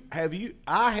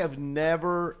 I have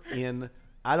never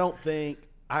I don't think,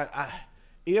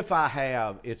 if I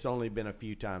have, it's only been a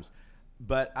few times,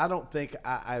 but I don't think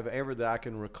I've ever, that I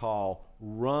can recall,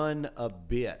 run a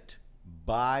bit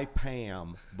by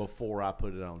Pam before I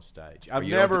put it on stage. I've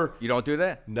You never. don't do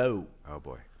that? No. Oh,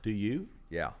 boy. Do you?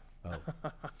 Yeah.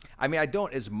 Oh. I mean, I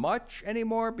don't as much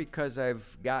anymore, because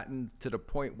I've gotten to the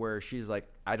point where she's like,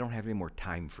 I don't have any more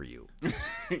time for you.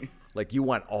 Like, you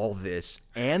want all this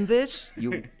and this?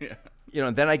 You know,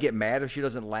 and then I get mad if she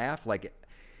doesn't laugh. Like,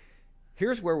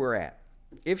 here's where we're at.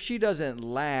 If she doesn't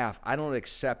laugh, I don't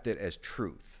accept it as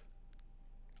truth.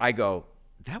 I go,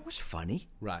 that was funny.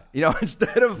 Right. You know,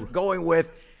 instead of going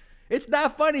with, it's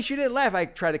not funny, she didn't laugh. I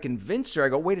try to convince her. I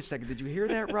go, wait a second, did you hear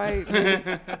that right?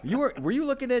 Were you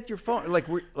looking at your phone?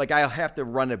 Like I'll have to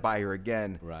run it by her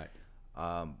again. Right.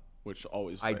 Which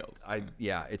always fails.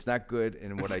 Yeah, it's not good.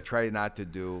 And what I try not to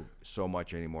do so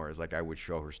much anymore is, like, I would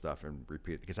show her stuff and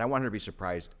repeat it, because I want her to be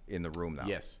surprised in the room now.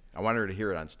 Yes. I want her to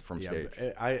hear it from stage.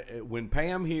 When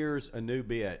Pam hears a new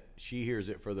bit, she hears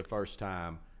it for the first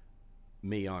time,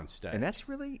 me on stage. And that's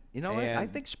really, you know, I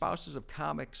think spouses of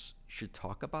comics should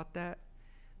talk about that.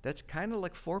 That's kind of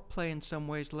like foreplay in some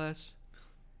ways, Les.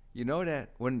 You know that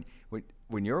when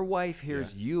your wife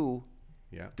hears you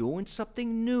doing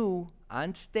something new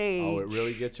on stage. Oh, it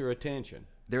really gets her attention.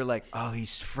 They're like, oh,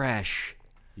 he's fresh.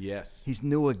 Yes. He's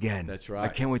new again. That's right. I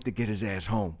can't wait to get his ass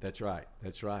home. That's right.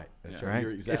 That's right. Right?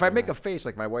 You're exactly if I make right. a face,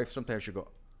 like my wife sometimes she'll go,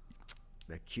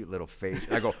 that cute little face.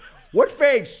 And I go, what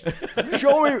face?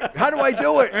 Show me. How do I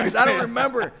do it? Because I don't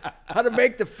remember how to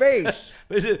make the face.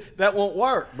 That won't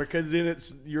work, because then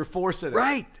you're forcing it.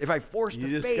 Right. If I force the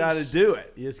You face. just got to do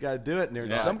it. You just got to do it. And they're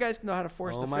Yeah. Some guys know how to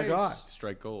force Oh the my face. God.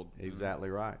 Strike gold. Exactly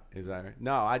right.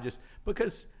 No,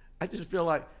 because I just feel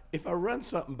like if I run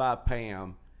something by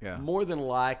Pam, more than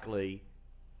likely,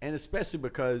 and especially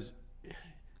because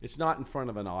it's not in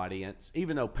front of an audience,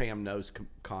 even though Pam knows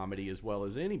comedy as well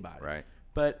as anybody. Right.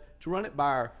 But to run it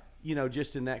by her,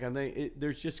 just in that kind of thing,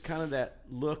 there's just kind of that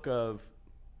look of,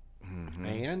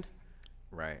 and?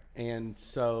 Right. And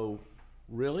so,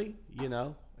 really,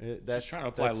 that's just trying to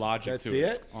apply logic to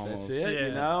it. Almost. That's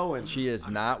it, And she is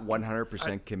not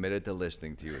 100% committed to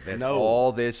listening to you. That's No,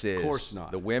 all this is. Of course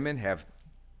not. The women have,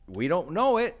 we don't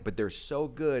know it, but they're so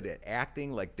good at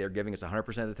acting like they're giving us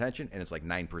 100% attention, and it's like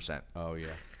 9%. Oh, yeah.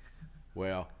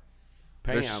 Well,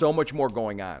 Pam, there's so much more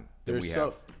going on than we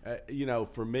have.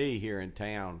 For me here in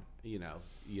town,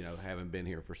 having been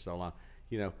here for so long,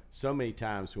 so many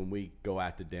times when we go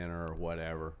out to dinner or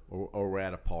whatever, or we're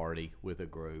at a party with a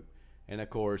group, and of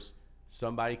course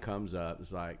somebody comes up,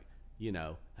 it's like, hey,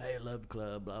 I love the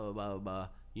club, blah blah blah blah.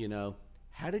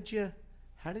 How did you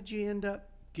end up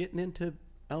getting into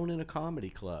owning a comedy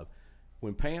club?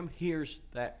 When Pam hears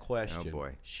that question, oh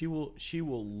boy, she will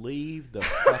leave the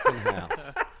fucking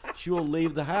house. She will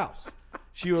leave the house.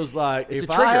 She was like, if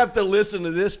I have to listen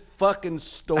to this fucking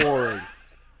story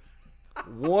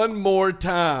one more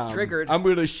time, I'm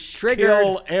going to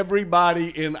kill everybody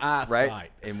in eyesight.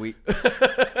 Right? And we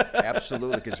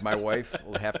absolutely, because my wife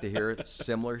will have to hear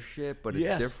similar shit, but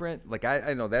it's different. Like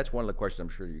I know that's one of the questions I'm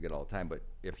sure you get all the time. But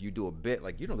if you do a bit,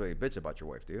 like you don't do any bits about your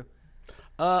wife, do you?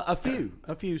 A few.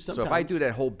 Sometimes. So if I do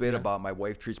that whole bit about my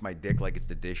wife treats my dick like it's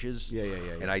the dishes,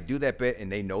 and I do that bit,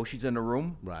 and they know she's in the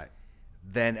room, right?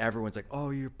 Then everyone's like, "Oh,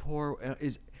 you're poor.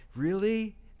 Is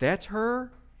really that's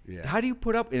her? Yeah. How do you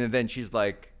put up?" And then she's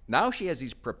like, now she has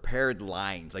these prepared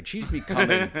lines, like she's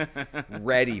becoming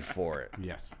ready for it.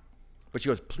 Yes. But she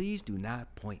goes, "Please do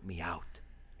not point me out."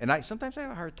 And sometimes I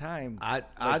have a hard time. I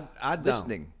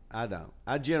listening. I don't.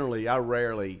 I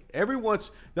rarely. The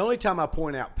only time I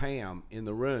point out Pam in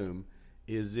the room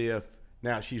is if,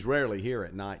 now she's rarely here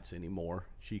at nights anymore.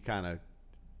 She kind of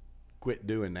quit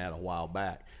doing that a while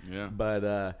back. Yeah.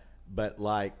 But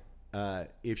like,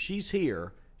 if she's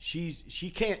here,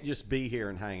 she can't just be here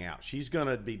and hang out. She's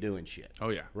gonna be doing shit. Oh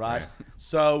yeah. Right.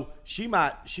 So she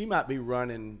might be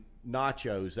running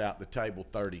nachos out the table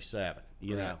 37.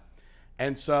 You know,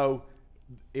 and so.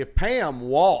 If Pam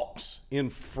walks in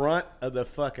front of the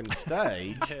fucking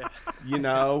stage,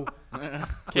 can't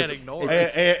ignore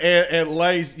it. And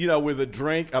lays, with a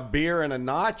drink, a beer, and a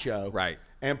nacho, right,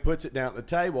 and puts it down at the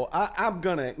table, I'm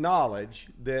going to acknowledge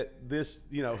that this,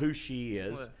 who she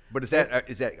is. But is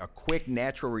that a quick,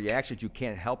 natural reaction that you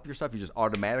can't help yourself? You just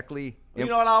automatically. You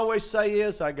know what I always say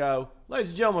is, I go, ladies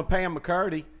and gentlemen, Pam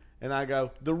McCurdy, and I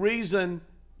go, the reason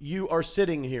you are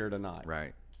sitting here tonight,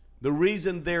 right. The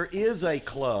reason there is a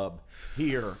club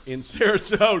here in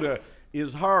Sarasota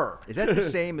is her. Is that the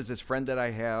same as this friend that I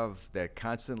have that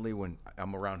constantly, when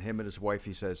I'm around him and his wife,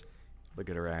 he says, "Look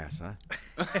at her ass, huh?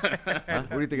 Huh? What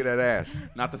do you think of that ass?"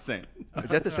 Not the same. Is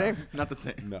that the same? Not the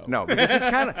same. No, because it's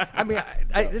kind of. I mean,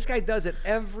 this guy does it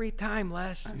every time,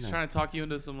 Les. He's trying to talk you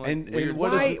into some and weird.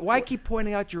 Why keep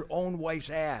pointing out your own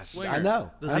wife's ass? I know.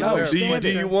 Does he wear a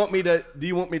Do you want me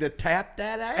to tap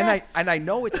that ass? And I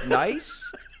know it's nice.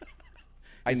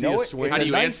 I know it. How do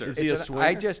you answer? Is he a swinger?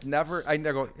 I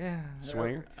never go, yeah.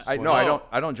 Swinger? I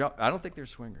don't jump. I don't think they're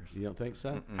swingers. You don't think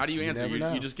so? How do you answer? never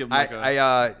know. You just give them like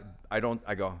I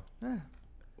go,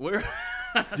 Where?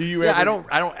 Do you yeah, ever?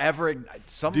 I don't ever.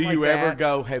 Something Do you like ever that.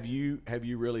 go? Have you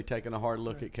really taken a hard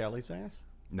look at Kelly's ass?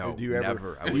 No, Or do you ever,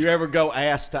 never. Do you ever go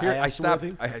ass to ass with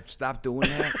him? I had stopped doing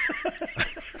that.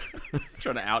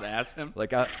 Trying to out-ass him?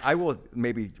 Like I will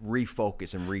maybe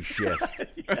refocus and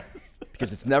reshift.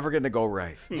 Because it's never going to go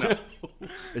right. No.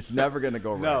 It's never going to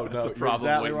go right. No, That's a you're problem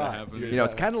exactly waiting to right. happen.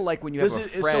 It's kind of like when you have a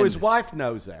friend. So his wife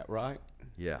knows that, right?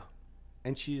 Yeah.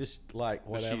 And she just like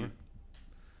whatever.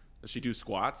 Does she do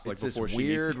squats like It's before this she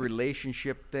weird meets?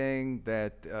 relationship thing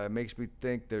that makes me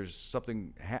think there's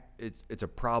something. It's a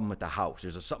problem at the house.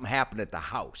 There's something happened at the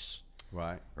house.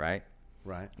 Right. Right.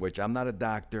 Which I'm not a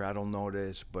doctor. I don't know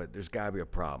this, but there's got to be a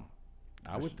problem.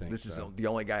 I would think this so. is the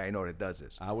only guy I know that does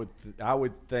this. I would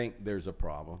think there's a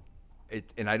problem.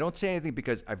 And I don't say anything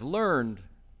because I've learned,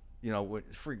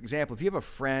 for example, if you have a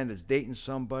friend that's dating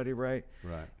somebody, right?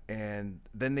 Right. And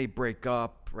then they break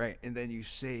up, right? And then you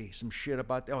say some shit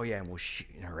about, oh yeah, well,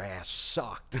 her ass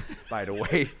sucked, by the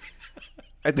way.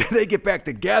 And then they get back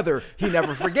together. He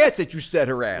never forgets that you said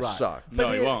her ass sucked.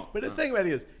 No, he won't. But the thing about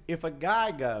it is, if a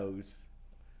guy goes,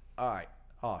 all right,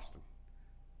 Austin,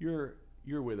 you're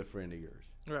with a friend of yours.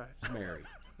 Right. He's married.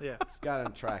 Yeah. He's got an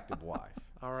attractive wife.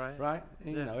 All right. Right?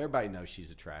 And, Yeah. everybody knows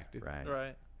she's attractive. Right.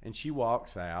 Right. And she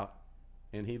walks out,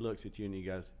 and he looks at you and he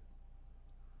goes,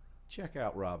 check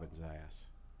out Robin's ass.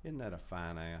 isn't that a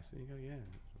fine ass? And you go, yeah.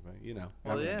 You know,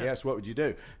 Well, I mean, yeah. guess what would you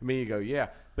do? I mean, you go, yeah.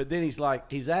 But then he's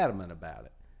adamant about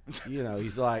it. You know,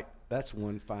 he's like, that's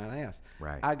one fine ass.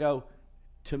 Right. I go,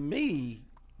 to me,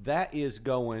 that is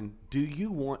going, do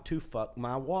you want to fuck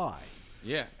my wife?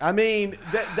 Yeah. I mean,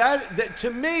 that to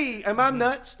me, am I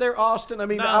nuts there, Austin? I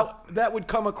mean, No. that would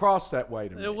come across that way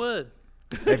to me. It would.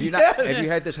 Have you not? Have you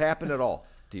had this happen at all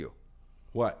to you?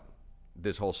 What?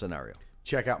 This whole scenario.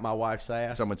 Check out my wife's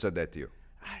ass? Someone said that to you.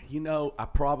 You know, I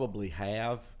probably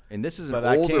have. And this is an But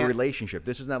I older can't- relationship.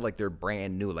 This is not like they're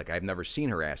brand new. Like I've never seen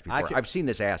her ass before. I've seen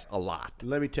this ass a lot.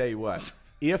 Let me tell you what.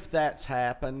 If that's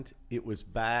happened, it was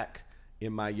back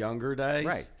in my younger days.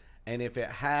 Right. And if it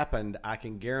happened, I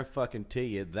can guarantee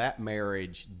you that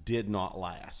marriage did not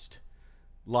last.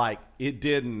 Like,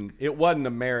 it wasn't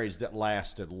a marriage that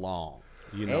lasted long.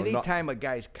 You know, Anytime a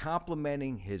guy's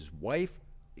complimenting his wife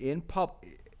in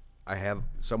public, I have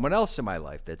someone else in my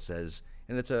life that says,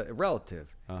 and it's a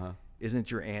relative, isn't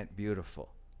your aunt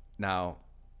beautiful? Now,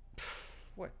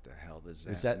 what the hell does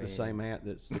that Is that mean? the same aunt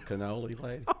that's the cannoli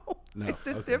lady? No, It's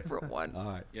a okay. different one. All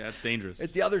right. Yeah, that's dangerous.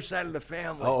 It's the other side of the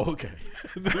family. Oh, okay.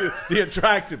 the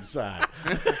attractive side.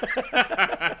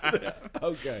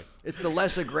 Okay. It's the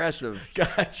less aggressive.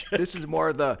 Gotcha. This is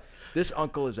more this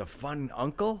uncle is a fun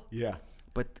uncle. Yeah.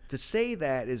 But to say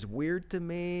that is weird to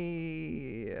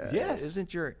me. Yes.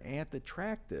 Isn't your aunt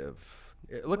attractive?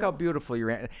 Look how beautiful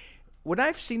your aunt. When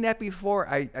I've seen that before,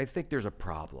 I think there's a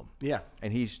problem. Yeah.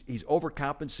 And he's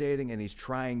overcompensating, and he's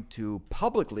trying to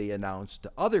publicly announce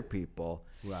to other people.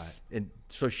 Right. And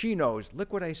so she knows,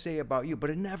 look what I say about you, but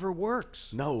it never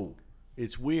works. No,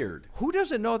 it's weird. Who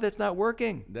doesn't know that's not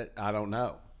working? That I don't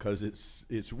know, because it's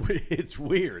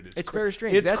weird. It's very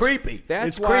strange. It's creepy. That's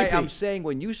it's why creepy. I'm saying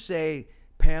when you say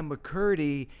Pam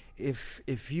McCurdy, if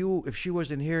she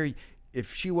wasn't here,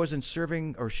 if she wasn't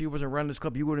serving or she wasn't running this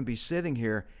club, you wouldn't be sitting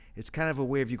here. It's kind of a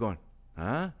way of you going,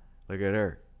 huh? Look at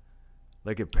her.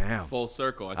 Look at Pam. Full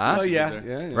circle. I see Huh? what Oh you yeah, did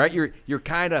there. yeah. Right? You're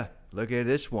kind of, look at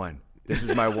this one. This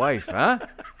is my wife, huh?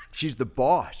 She's the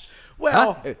boss.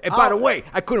 Well, Huh? And by the way,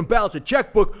 I couldn't balance a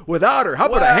checkbook without her. How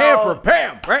about a hand for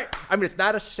Pam, right? I mean, it's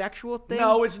not a sexual thing.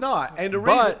 No, it's not. And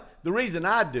the reason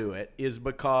I do it is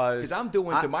because I'm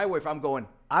doing to my wife, I'm going,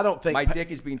 I don't think my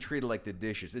dick is being treated like the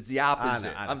dishes. It's the opposite.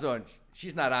 I know. I'm going,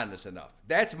 she's not on this enough.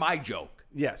 That's my joke.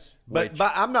 Yes, Which-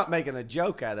 but I'm not making a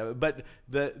joke out of it. But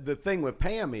the thing with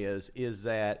Pam is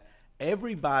that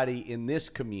everybody in this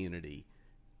community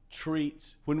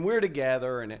treats, when we're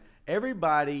together, and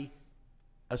everybody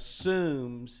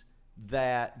assumes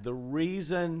that the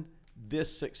reason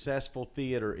this successful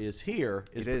theater is here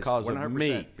is It is, because of 100%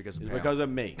 me. because of It's Pam. because of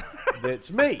me.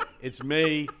 It's me. It's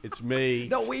me. It's me.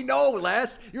 No, we know,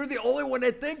 Les. You're the only one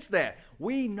that thinks that.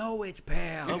 We know it's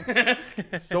Pam.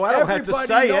 So I don't have to Everybody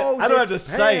say it. knows I don't have to it's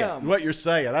say it. Pam. What you're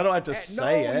saying. I don't have to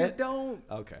say No, it. you don't.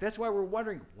 Okay. That's why we're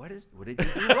wondering, what did you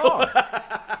do wrong?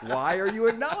 Why are you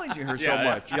acknowledging her so Yeah,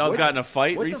 much? y'all got in a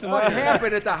fight what recently? What the fuck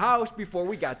happened at the house before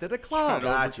we got to the club?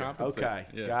 Gotcha. overcompensate. Okay.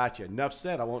 Yeah. Gotcha. Enough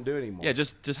said. I won't do it anymore. Yeah,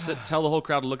 just tell the whole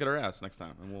crowd to look at her ass next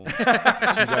time, and we'll.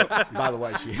 By the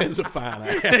way, she has a fine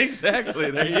ass.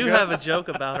 Exactly. There You have a joke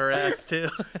about her ass too.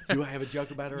 Do I have a joke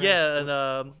about her ass? Yeah,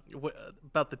 and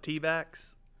about the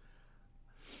T-backs.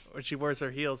 When she wears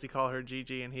her heels, you call her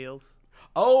Gigi in heels.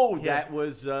 Oh, Yeah. that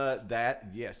was that.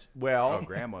 Yes. Well, Oh,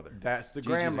 grandmother. That's the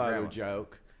Gigi's a grandmother grandma.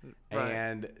 joke, Right.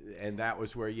 and that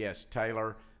was where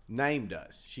Taylor named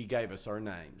us. She gave us our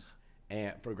names,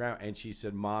 and and she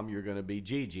said, "Mom, you're going to be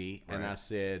Gigi," and I Right.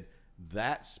 said,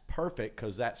 "That's perfect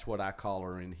because that's what I call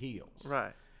her in heels."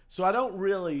 Right. So I don't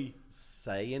really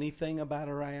say anything about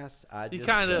her ass. I You just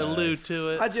kind of say- allude to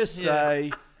it. I just Yeah.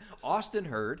 say Austin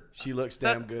heard. she looks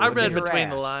damn good. I in read heels. Her between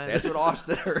the ass. lines. That's what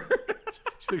Austin heard.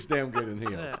 She looks damn good in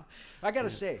heels. Yeah. I gotta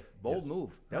say, bold move.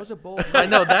 That was a bold move. I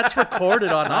know that's recorded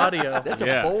on audio. That's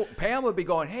Yeah. a bold. Pam would be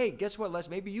going, "Hey, guess what, Les?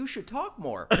 Maybe you should talk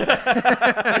more,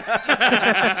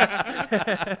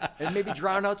 and maybe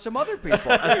drown out some other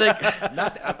people."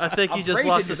 I think you just praising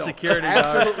lost you, a though. security guard.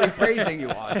 Absolutely praising you,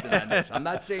 Austin, on this. I'm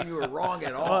not saying you were wrong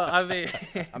at all. Well, I mean,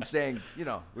 I'm saying,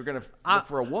 we're gonna look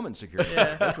for a woman security.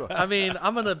 That's what, I mean,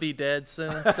 I'm gonna be dead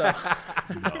soon, so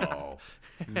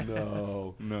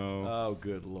No. No. Oh,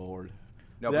 good Lord.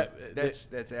 no, That- but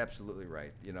that's absolutely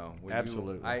right. When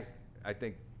Absolutely. I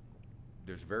think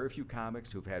there's very few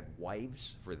comics who've had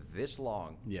wives for this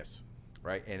long, Yes.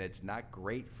 right? And it's not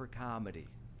great for comedy.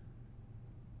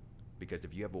 Because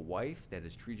if you have a wife that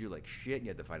has treated you like shit and you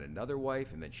have to find another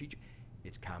wife and then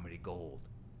it's comedy gold.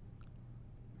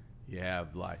 You have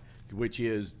which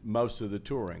is most of the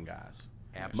touring guys.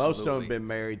 Absolutely. Most of them have been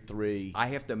married 3. I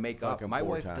have to make up. My 4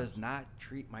 wife times. does not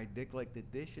treat my dick like the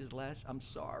dishes, Les. I'm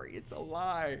sorry. It's a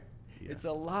lie. Yeah. It's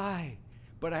a lie.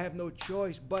 But I have no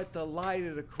choice but to lie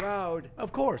to the crowd.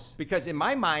 Of course. Because in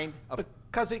my mind...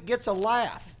 Because it gets a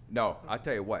laugh. No, I'll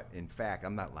tell you what. In fact,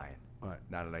 I'm not lying. What?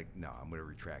 Not like, no, I'm going to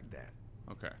retract that.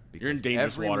 Okay. Because You're in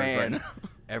dangerous waters right now.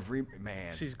 Every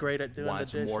man She's great at doing the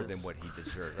wants dishes. more than what he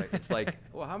deserves. Like, it's like,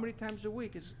 well, how many times a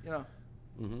week is,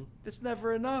 it's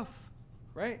never enough,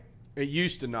 right? It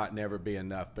used to not never be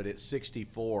enough, but at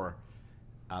 64,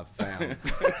 I've found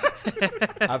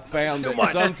that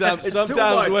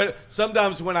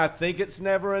sometimes when I think it's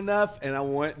never enough and I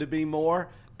want it to be more,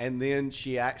 and then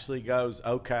she actually goes,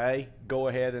 okay, go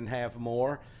ahead and have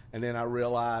more. And then I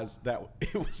realized that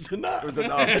it was enough. It was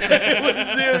enough.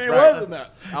 it was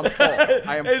enough. I'm full.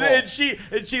 I am full.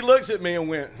 And she looks at me and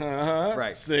went,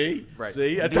 Right. See? Right.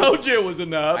 See? I told you it was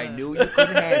enough. I knew you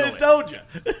couldn't handle I it. told you.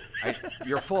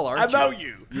 You're full, aren't I you? know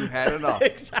you. You had enough.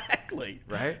 Exactly.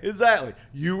 Right? Exactly.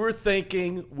 You were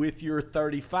thinking with your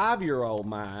 35-year-old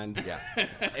mind. Yeah.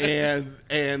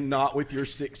 And not with your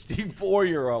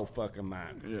 64-year-old fucking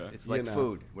mind. Yeah. It's like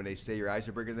food. When they say your eyes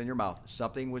are bigger than your mouth,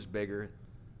 something was bigger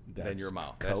than your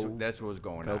mouth. That's what was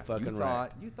going on.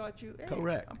 You thought hey,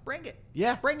 correct. Bring it.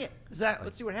 Yeah. Bring it. Exactly.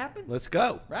 Let's see what happens. Let's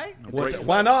go. Right?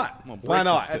 Why not? Why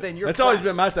not? And then That's always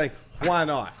been my thing. Why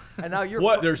not? And now you're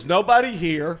what? There's nobody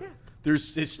here. Yeah.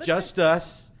 It's just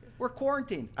us. We're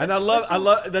quarantined. And I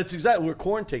love. That's exactly. We're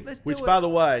quarantined. Which, by the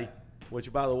way,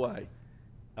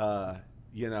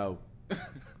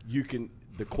 you can.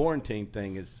 The quarantine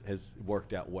thing has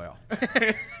worked out well.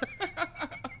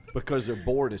 Because they're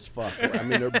bored as fuck. I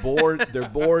mean, they're bored. They're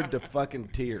bored to fucking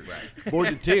tears. Right. Bored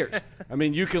to tears. I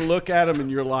mean, you can look at them and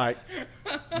you're like,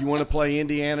 you want to play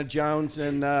Indiana Jones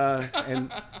and the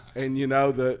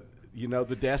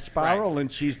Death Spiral, right.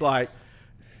 And she's like,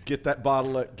 get that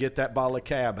bottle of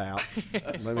cab out.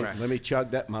 Let me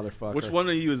chug that motherfucker. Which one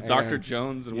of you is Dr.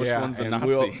 Jones and which one's the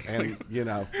Nazi?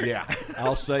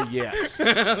 I'll say yes.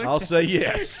 I'll say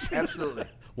yes. Absolutely.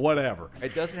 Whatever.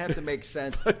 It doesn't have to make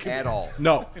sense at all.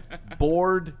 No.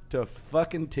 Bored to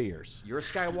fucking tears. You're a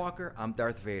Skywalker. I'm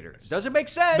Darth Vader. Doesn't make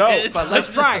sense. No. But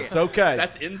let's try it. It's okay.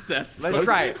 That's incest. Let's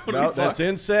try it. No, that's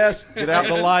incest. Get out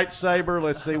the lightsaber.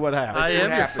 Let's see what happens. I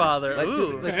am your father.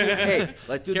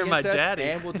 Let's do You're the my incest, daddy.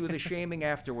 and we'll do the shaming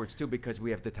afterwards, too, because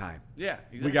we have the time. Yeah.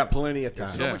 Exactly. We got plenty of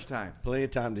time. So much time. Plenty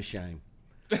of time to shame.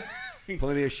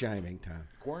 Plenty of shaming time.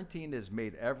 Quarantine has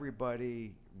made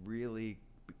everybody really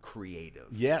creative.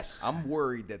 Yes. I'm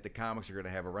worried that the comics are going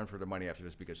to have a run for their money after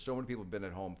this because so many people have been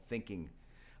at home thinking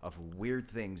of weird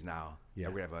things now. Yeah.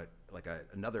 We're going to have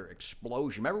another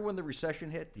explosion. Remember when the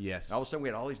recession hit? Yes. And all of a sudden we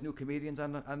had all these new comedians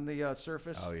on the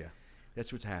surface? Oh, yeah.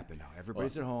 That's what's happened now.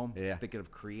 Everybody's at home thinking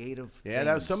of creative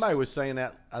things. Somebody was saying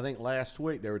that, I think last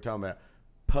week. They were talking about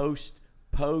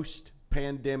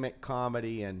post-pandemic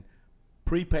comedy and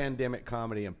pre-pandemic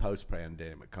comedy and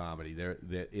post-pandemic comedy.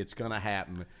 That it's going to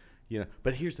happen.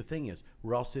 But here's the thing is,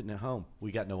 we're all sitting at home.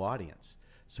 We got no audience.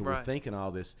 So we're thinking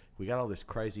all this. We got all this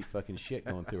crazy fucking shit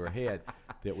going through our head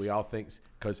that we all think,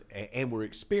 and we're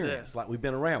experienced. Like we've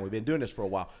been around. We've been doing this for a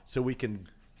while. So we can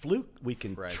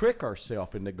trick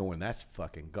ourselves into going, that's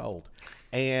fucking gold.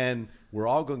 And we're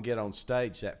all going to get on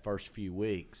stage that first few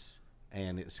weeks,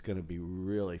 and it's going to be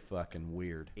really fucking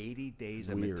weird. 80 days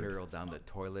of material down the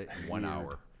toilet in 1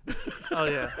 hour. Oh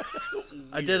yeah,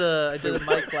 I did a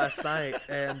mic last night,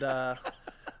 and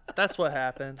that's what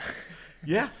happened.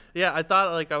 Yeah, yeah. I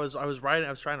thought I was writing.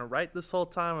 I was trying to write this whole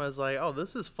time. I was like, oh,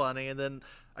 this is funny. And then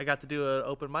I got to do an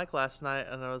open mic last night,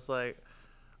 and I was like,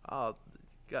 oh,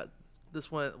 God,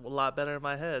 this went a lot better in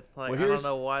my head. Like I don't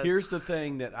know why. Here's the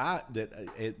thing that I've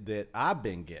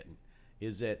been getting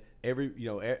is that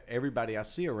everybody I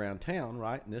see around town,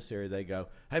 right in this area, they go,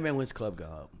 hey man, when's the club going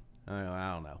to open?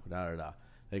 I don't know. Da.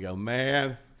 They go,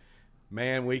 man,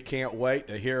 we can't wait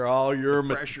to hear all your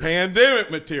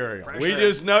pandemic material. Pressure. We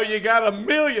just know you got 1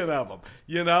 million of them,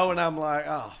 And I'm like,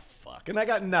 oh, fuck. And I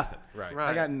got nothing. Right.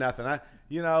 I got nothing.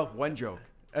 One joke.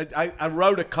 I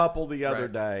wrote a couple the other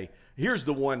day. Here's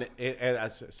the one, and I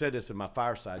said this in my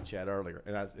fireside chat earlier,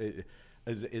 and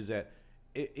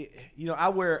I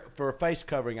wear, for a face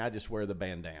covering, I just wear the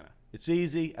bandana. It's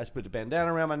easy. I just put the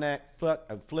bandana around my neck,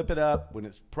 I flip it up when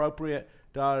it's appropriate,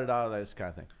 this kind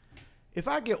of thing. If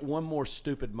I get one more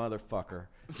stupid motherfucker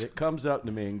that comes up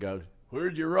to me and goes,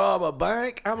 where'd you rob a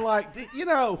bank? I'm like, do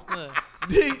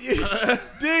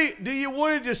you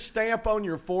want to just stamp on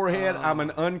your forehead, I'm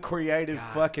an uncreative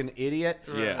fucking idiot?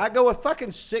 Yeah. I go, a fucking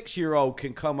 6-year-old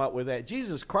can come up with that.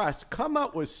 Jesus Christ, come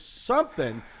up with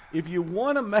something. If you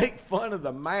want to make fun of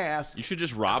the mask, you should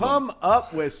just rob come them.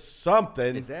 up with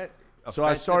something. Is that So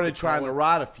I started trying to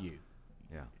write a few.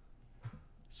 Yeah.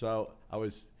 So I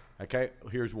was, okay,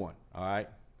 here's one, all right?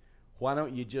 Why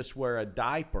don't you just wear a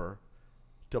diaper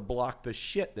to block the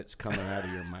shit that's coming out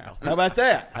of your mouth? How about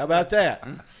that? How about that?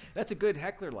 That's a good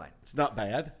heckler line. It's not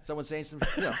bad. Someone saying some,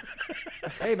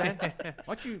 hey, man,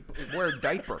 why don't you wear a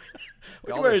diaper? Why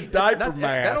don't you wear a diaper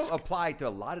mask? That'll apply to a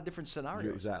lot of different scenarios.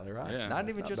 You're exactly right. Yeah. Not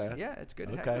That's even just, bad. it's good.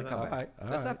 Okay, Heckler all right.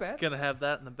 That's not bad. It's gonna have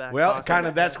that in the back. Well, pocket. kind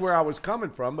of that's where I was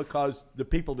coming from, because the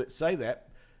people that say that,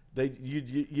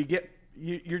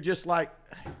 you're just like,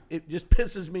 it just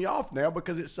pisses me off now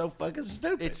because it's so fucking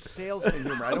stupid. It's salesman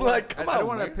humor. I don't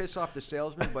want to piss off the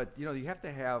salesman, but you have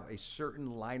to have a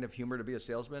certain line of humor to be a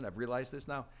salesman. I've realized this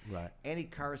now. Right. Any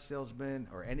car salesman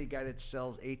or any guy that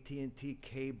sells AT&T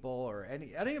cable or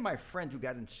any of my friends who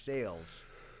got in sales,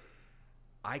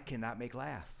 I cannot make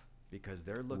laugh because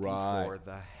they're looking for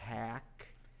the hack.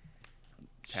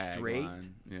 Straight.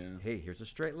 Yeah. Hey, here's a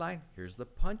straight line. Here's the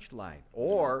punch line.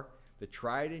 Or the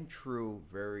tried and true,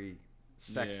 very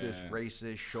sexist,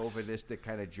 racist, chauvinistic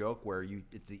kind of joke where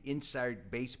it's the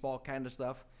inside baseball kind of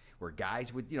stuff where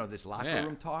guys would, this locker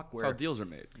room talk where that's how deals are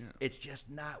made. Yeah. It's just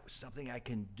not something I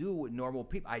can do with normal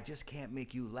people. I just can't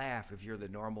make you laugh if you're the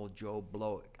normal Joe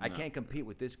Blow. I can't compete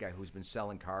with this guy who's been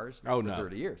selling cars for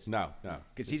 30 years. No.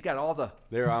 Because he's got all the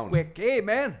Their quick, hey,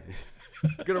 man,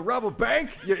 gonna rob a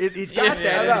bank? He's got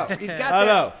that. I know. He's got I that.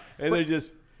 know. And they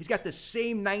just... He's got the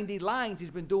same 90 lines he's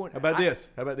been doing. How about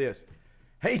this?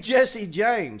 Hey, Jesse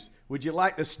James, would you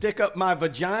like to stick up my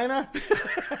vagina?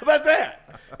 How about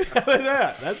that? How about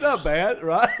that? That's not bad,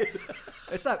 right?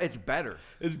 It's not. It's better.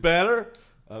 It's better?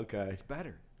 Okay. It's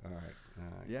better. All right.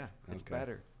 Yeah, it's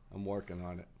better. I'm working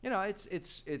on it.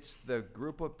 It's the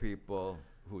group of people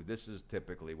who this is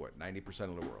typically what 90%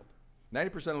 of the world.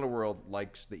 90% of the world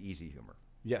likes the easy humor.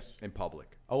 Yes. In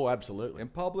public. Oh, absolutely. In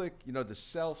public, to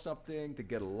sell something, to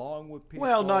get along with people.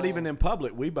 Well, not even in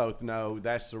public. We both know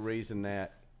that's the reason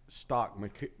that stock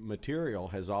material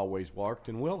has always worked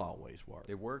and will always work.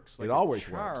 It works like it always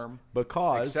works.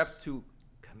 Because... Except to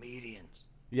comedians.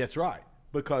 That's right.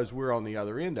 Because we're on the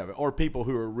other end of it. Or people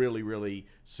who are really, really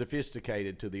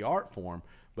sophisticated to the art form.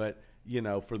 But,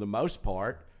 for the most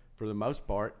part,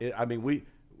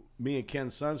 me and Ken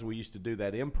Sons, we used to do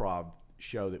that improv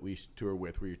show that we used to tour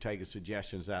with where you're taking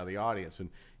suggestions out of the audience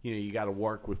and you got to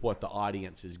work with what the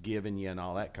audience is giving you and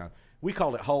all that kind of. We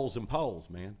call it holes and poles,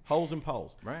 man. Holes and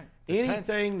poles. Right.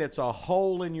 Anything that's a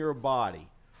hole in your body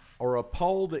or a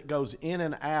pole that goes in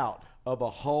and out of a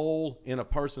hole in a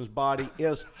person's body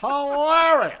is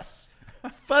hilarious.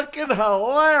 Fucking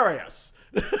hilarious.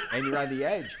 And you're on the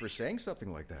edge for saying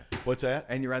something like that. What's that?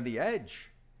 And you're on the edge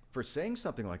for saying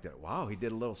something like that. Wow, he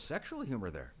did a little sexual humor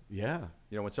there. Yeah.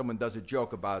 When someone does a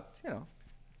joke about,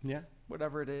 yeah,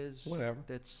 whatever it is,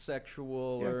 that's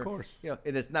sexual, yeah, or of course,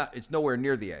 and it's nowhere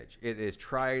near the edge. It is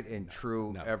tried and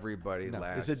true. No. Everybody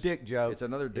laughs. It's a dick joke. It's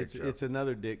another dick joke. It's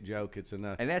another dick joke. It's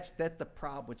another. And that's the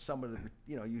problem with some of the,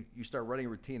 you start running a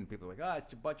routine and people are like,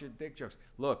 it's a bunch of dick jokes.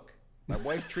 Look. My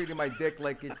wife treating my dick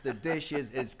like it's the dishes.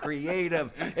 It's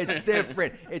creative. It's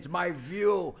different. It's my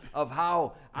view of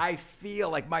how I feel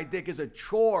like my dick is a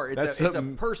chore. It's a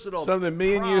personal something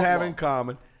me problem. And you have in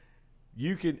common.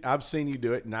 I've seen you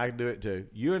do it, and I can do it too.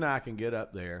 You and I can get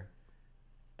up there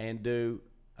and do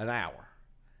an hour,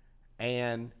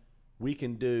 and we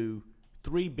can do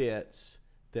 3 bits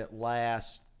that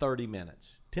last 30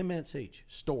 minutes, 10 minutes each.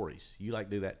 Stories. You like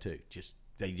to do that too.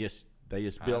 They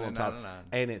just build on top.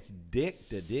 And it's dick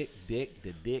to dick, dick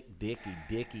to dick, dicky,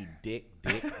 dicky,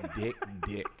 dick,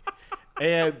 dick.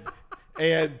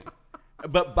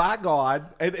 But by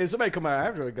God, and somebody come out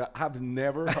after it, I've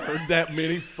never heard that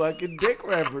many fucking dick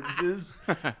references.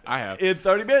 I have. In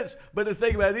 30 minutes. But the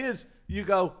thing about it is, you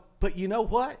go, but you know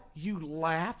what? You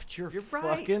laughed your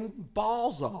fucking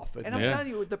balls off. And I'm telling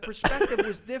you, the perspective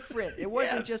was different. It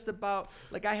wasn't just about,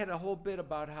 I had a whole bit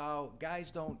about how guys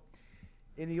don't,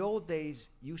 in the old days,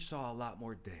 you saw a lot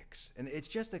more dicks. And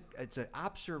it's an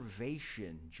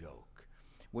observation joke.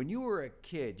 When you were a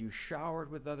kid, you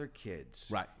showered with other kids.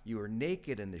 Right. You were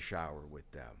naked in the shower with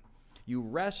them. You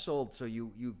wrestled, so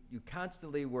you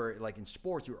constantly were, like in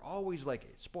sports, you were always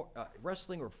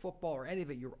wrestling or football or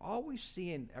anything, you're always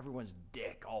seeing everyone's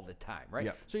dick all the time, right?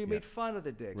 Yep. So you made fun of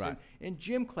the dicks. Right. And in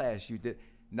gym class, you did.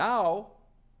 Now,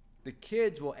 the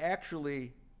kids will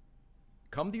actually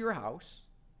come to your house.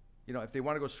 If they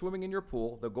want to go swimming in your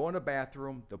pool, they'll go in the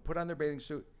bathroom. They'll put on their bathing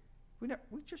suit. We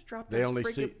just dropped. They only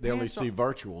see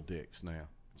virtual dicks now.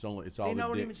 It's all. They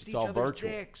don't even see each other's virtual.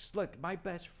 dicks. Look, my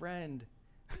best friend,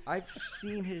 I've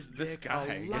seen his dick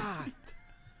guy. a lot.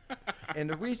 And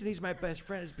the reason he's my best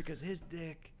friend is because his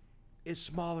dick is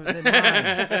smaller than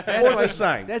mine. Or the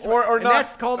same. Or not,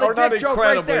 that's called or a not dick joke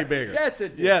right incredibly there. bigger. That's a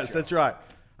dick Yes, joke. that's right.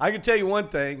 I can tell you one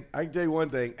thing.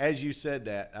 As you said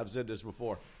that, I've said this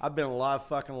before. I've been in a lot of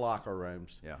fucking locker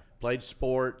rooms. Yeah. Played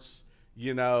sports,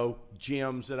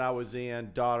 gyms that I was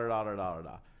in,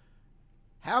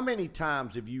 How many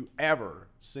times have you ever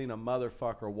seen a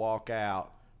motherfucker walk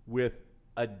out with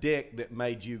a dick that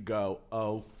made you go,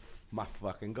 oh, my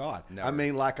fucking God? Never. I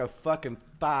mean, like a fucking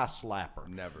thigh slapper.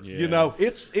 Never. Yeah.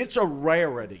 It's a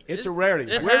rarity. It's a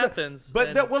rarity. It happens.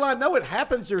 But I know it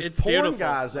happens. There's it's porn beautiful.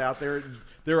 guys out there.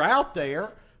 They're out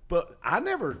there. But I've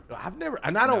never,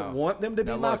 and I don't want them to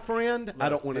be Now my look, friend. I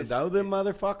don't want to this- know them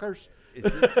motherfuckers.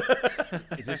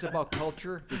 Is this about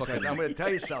culture? Because I'm going to tell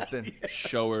you something.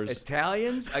 Showers.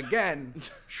 Italians, again,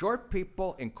 short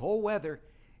people in cold weather,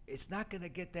 it's not going to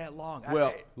get that long.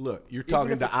 Well, look, you're even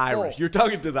talking if to it's Irish. full. You're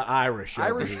talking to the Irish. over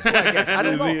Irish, here. too, I guess. I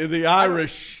don't know. The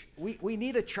Irish. We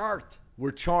need a chart.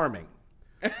 We're charming.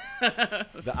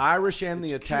 The Irish and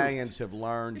the Italians have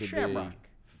learned to be Shamrock.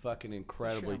 fucking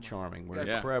incredibly Shamrock. charming. We're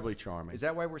Yeah. incredibly charming. Is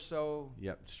that why we're so...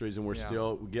 Yep. It's the reason we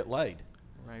Yeah. get laid.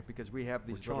 Right, because we have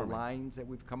these little charming. lines that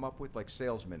we've come up with, like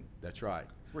salesmen. That's right.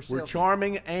 We're We're salesmen.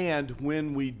 charming, and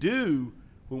when we do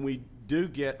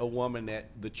get a woman that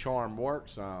the charm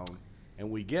works on, and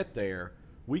we get there,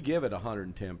 we give it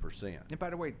 110%. And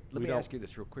by the way, let We me don't- ask you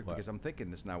this real quick, What? because I'm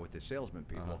thinking this now with the salesman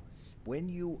people. When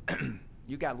you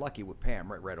you got lucky with Pam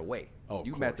right away. Oh, of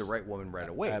you met the course. right woman right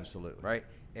away. Absolutely. Right?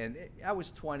 And I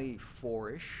was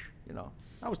 24-ish,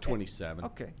 I was 27.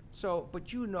 Okay. So, but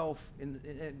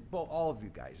and well, all of you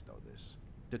guys know this.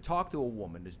 To talk to a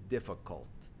woman is difficult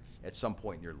at some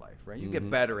point in your life, right? You get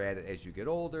better at it as you get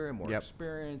older and more Yep.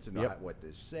 experience and know Yep. what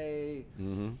to say.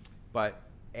 But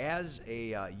as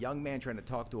a young man trying to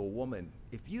talk to a woman,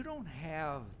 if you don't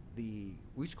have we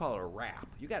used to call it a rap.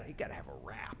 You got to have a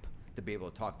rap to be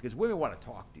able to talk, because women want to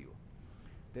talk to you.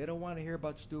 They don't want to hear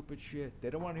about stupid shit. They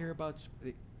don't want to hear about.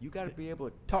 You got to be able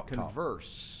to Talk.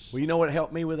 converse. Well, you know what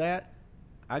helped me with that?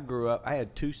 I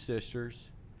had two sisters.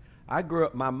 I grew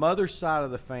up, my mother's side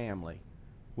of the family,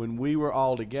 when we were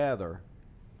all together,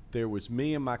 there was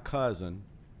me and my cousin,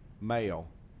 male,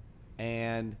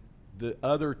 and the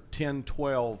other 10,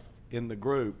 12 in the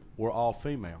group were all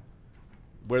female.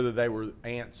 Whether they were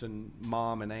aunts and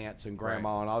mom and aunts and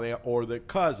grandma Right. and all that, or the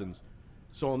cousins.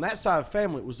 So on that side of the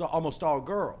family, it was almost all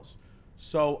girls.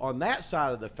 So on that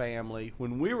side of the family,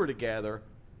 when we were together,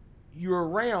 you're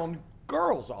around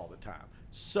girls all the time.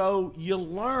 So you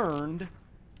learned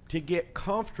to get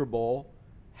comfortable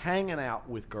hanging out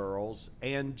with girls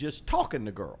and just talking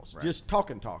to girls, just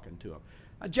talking to them.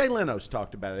 Jay Leno's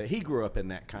talked about it. He grew up in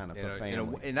that kind of a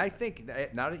family. And I think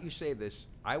now that you say this,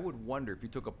 I would wonder if you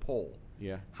took a poll.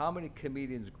 Yeah. How many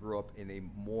comedians grew up in a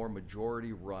more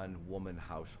majority-run woman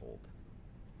household?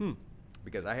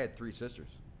 Because I had 3 sisters,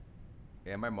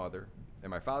 and my mother, and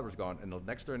my father was gone, and the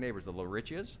next-door neighbors, the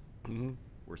Lauritias,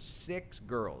 were 6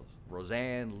 girls: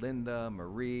 Roseanne, Linda,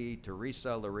 Marie, Teresa,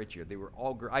 Lauritia. They were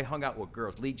all girls. I hung out with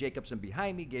girls. Lee Jacobson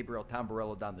behind me, Gabriel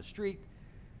Tamburello down the street.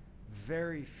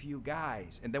 Very few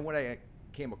guys. And then when I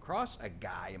came across a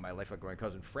guy in my life, like my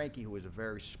cousin Frankie, who was a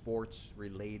very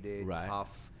sports-related, Right.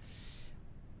 tough.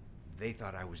 They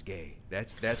thought I was gay.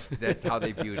 That's how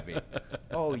they viewed me.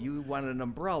 Oh, you want an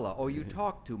umbrella. Oh, you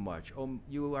talk too much. Oh,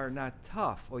 you are not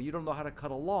tough. Oh, you don't know how to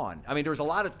cut a lawn. I mean, there was a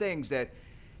lot of things that,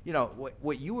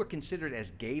 what you were considered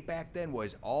as gay back then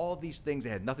was all these things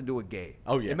that had nothing to do with gay.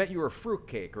 Oh, yeah. It meant you were a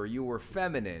fruitcake or you were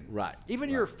feminine. Right,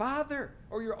 Even your father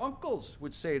or your uncles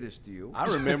would say this to you. I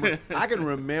can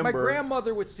remember. My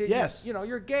grandmother would say, Yes.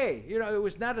 you're gay. It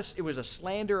was not it was a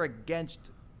slander against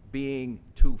being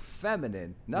too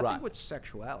feminine. Nothing Right. with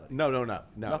sexuality. No.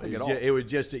 Nothing it at was all. It was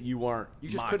just that you weren't You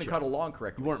just macho. couldn't cut a lawn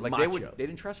correctly. You weren't like macho. they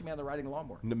didn't trust me on the riding a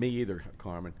lawnmower. Me either,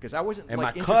 Carmen. Because I wasn't And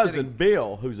like my interested cousin in-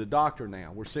 Bill, who's a doctor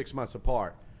now, we're 6 months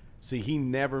apart. See, he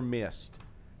never missed.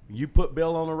 You put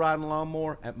Bill on a riding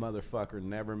lawnmower, that motherfucker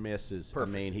never misses. Perfect.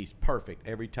 I mean, he's perfect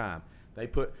every time.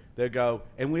 They go,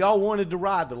 and we all wanted to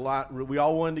ride the line. We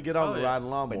all wanted to get on the riding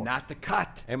lawnmower, but not the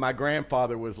cut. And my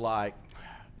grandfather was like,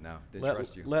 No, didn't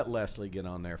trust you. let Leslie get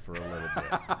on there for a little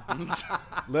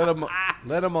bit.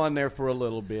 let him on there for a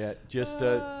little bit, just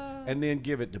and then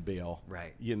give it to Bill.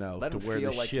 Right. to Let him where the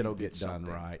feel like he shit'll did get done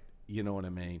something. right. You know what I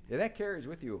mean? Yeah, that carries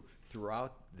with you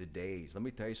throughout the days. Let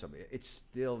me tell you something. It's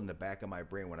still in the back of my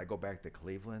brain when I go back to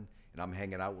Cleveland and I'm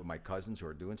hanging out with my cousins who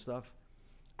are doing stuff.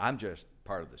 I'm just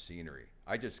part of the scenery.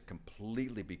 I just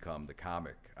completely become the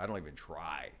comic. I don't even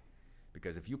try.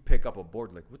 Because if you pick up a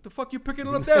board, like, what the fuck you picking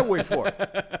it up that way for?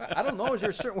 I don't know. Is there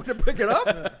a certain way to pick it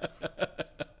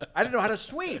up? I didn't know how to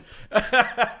sweep.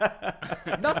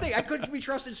 Nothing. I couldn't be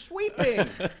trusted sweeping.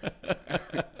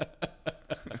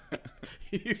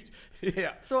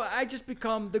 Yeah. So I just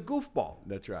become the goofball.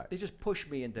 That's right. They just push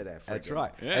me into that. That's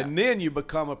right. Yeah. And then you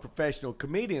become a professional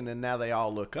comedian, and now they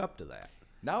all look up to that.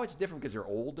 Now it's different because they're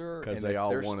older. 'Cause and they all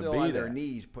they're wanna still be on their that.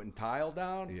 knees putting tile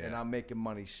down, Yeah. and I'm making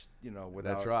money, without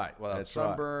That's right. without That's right.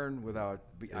 sunburn,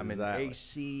 I'm in Exactly.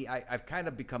 AC. I've kind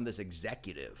of become this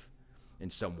executive in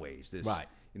some ways. This, Right.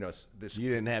 This. You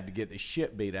didn't have to get the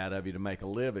shit beat out of you to make a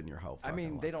living your whole I fucking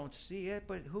mean, life. they don't see it,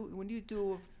 but when you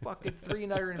do a fucking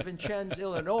 3-nighter in Vincennes,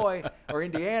 Illinois, or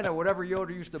Indiana, whatever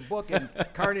Yoder used to book in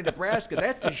Kearney, Nebraska,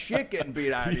 that's the shit getting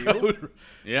beat out of you. Yoder.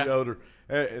 Yeah. Yoder.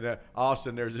 In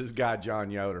Austin, there's this guy,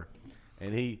 John Yoder,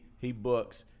 and he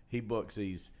books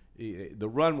these. The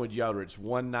run with Yoder, it's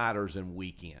one-nighters and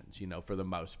weekends, for the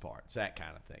most part. It's that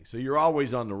kind of thing. So you're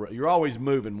always on the road. You're always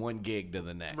moving one gig to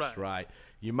the next, right?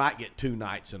 You might get 2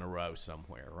 nights in a row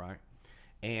somewhere, right?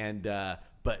 And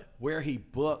but where he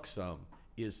books them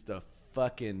is the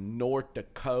fucking North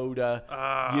Dakota,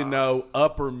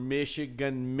 Upper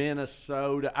Michigan,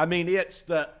 Minnesota. I mean, it's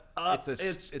the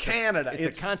it's Canada.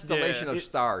 It's a constellation of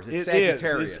stars. It's it is.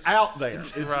 Sagittarius. It's out there.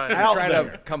 It's Right. out Trying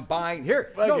there. to combine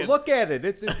here. Fucking- No, look at it.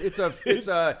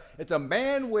 It's a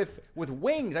man with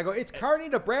wings. I go. It's Kearney,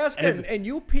 Nebraska, and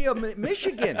UP of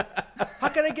Michigan. How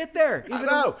can I get there? Even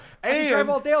know. I can And drive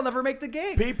all day. I'll never make the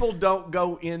gig. People don't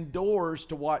go indoors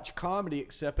to watch comedy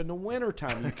except in the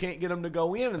wintertime. You can't get them to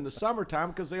go in the summertime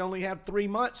because they only have 3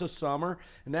 months of summer,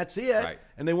 and that's it. Right.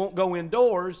 And they won't go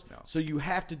indoors. No. So you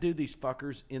have to do these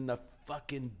fuckers in the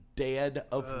fucking dead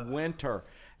of winter.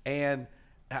 And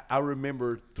I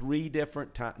remember 3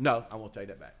 different times. No, I won't take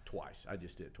that back. Twice. I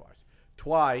just did it twice.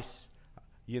 Twice,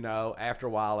 after a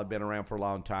while, I've been around for a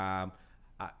long time.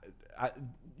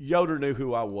 Yoder knew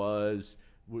who I was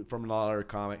from a lot of other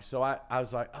comics. So I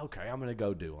was like, okay, I'm going to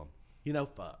go do them.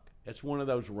 Fuck. It's one of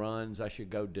those runs. I should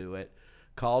go do it.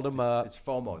 Called him up. It's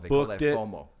FOMO. They call that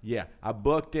FOMO. Yeah. I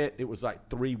booked it. It was like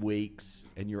 3 weeks,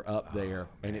 and you're up there,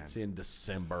 and it's in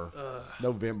December,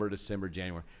 November, December,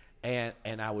 January. And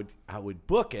I would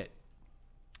book it.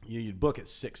 You'd book it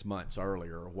 6 months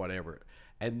earlier or whatever.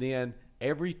 And then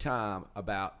every time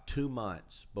about 2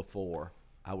 months before,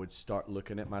 I would start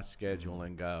looking at my schedule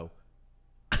and go,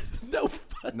 no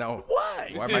fucking No.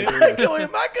 way. Why am I doing this?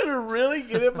 Am I going to really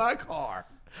get in my car?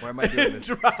 Why am I doing and this?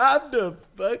 drive to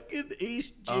fucking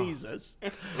East Jesus,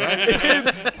 and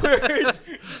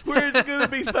where it's going to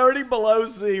be 30 below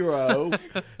zero,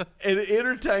 and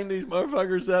entertain these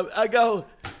motherfuckers up. I go,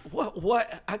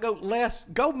 what? I go, Les,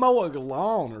 go mow a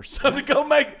lawn or something. Go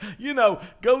make,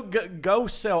 go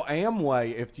sell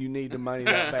Amway if you need the money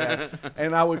that bad.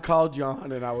 And I would call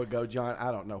John, and I would go, John,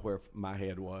 I don't know where my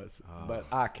head was, but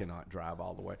I cannot drive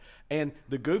all the way. And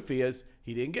the goof is,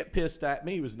 he didn't get pissed at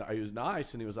me. He was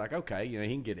nice, and he was like, okay, he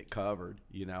can get it covered.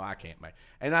 I can't make.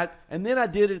 And then I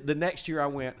did it the next year. I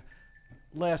went,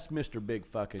 Les, Mr. Big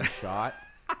fucking Shot.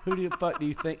 Who the fuck do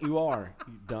you think you are,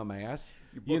 you dumbass?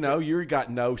 You got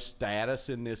no status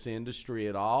in this industry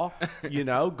at all.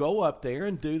 Go up there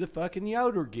and do the fucking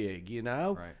Yoder gig,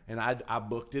 Right. And I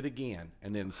booked it again.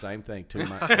 And then the same thing 2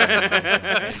 months later.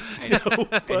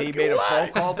 And he made a phone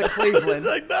call to Cleveland. It's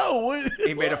like, no.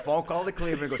 He made a phone call to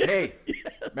Cleveland and goes, hey,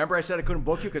 remember I said I couldn't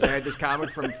book you because I had this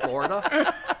comic from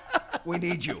Florida? We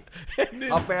need you.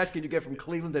 How fast can you get from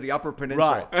Cleveland to the Upper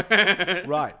Peninsula? Right.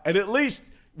 Right. And at least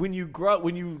when you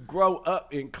grow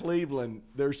up in Cleveland,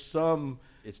 there's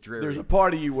It's dreary. There's a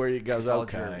part of you where it goes, all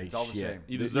okay, dreary. It's all the shit. same.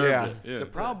 You deserve it. Yeah. The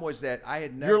problem was that I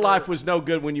had never... Your life was no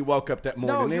good when you woke up that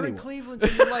morning. No, you're anyway. in Cleveland,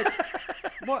 so you're like,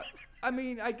 what? I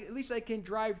mean, at least I can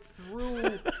drive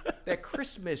through that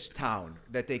Christmas town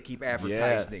that they keep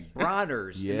advertising, Yes.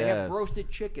 Bronner's, and they have Yes. roasted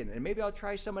chicken, and maybe I'll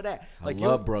try some of that. I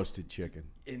love roasted chicken.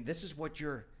 And this is what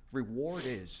your reward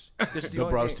is. This is The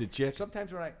only roasted thing. chicken?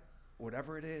 Sometimes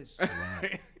whatever it is,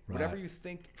 Right. whatever you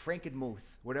think, Frankenmuth,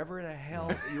 whatever the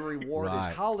hell your reward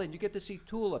Right. is, Holland, you get to see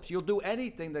tulips. You'll do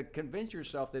anything to convince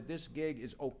yourself that this gig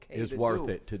is okay. It's to worth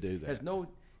do. it to do that. Has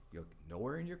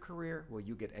nowhere in your career will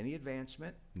you get any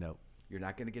advancement. Nope. You're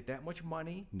not going to get that much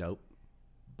money, Nope.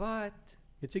 but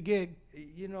It's a gig.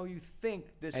 you think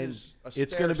this And is a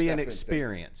it's going to be an stair-stepping thing.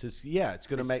 experience. It's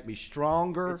going to make me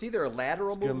stronger. It's either a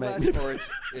lateral gonna move, make Les, or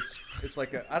it's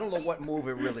like I don't know what move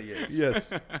it really is.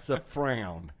 Yes, it's a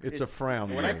frown. It's a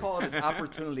frown. What I move. call it is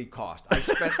opportunity cost. I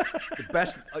spent the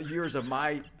best years of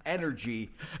my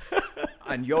energy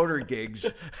on Yoder gigs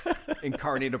in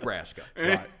Kearney, Nebraska.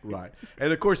 Right.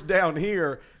 And of course, down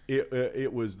here,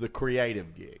 it was the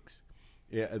creative gigs.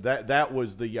 Yeah, that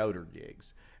was the Yoder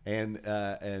gigs.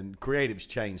 And Creative's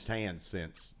changed hands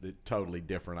since, the totally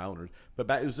different owners. But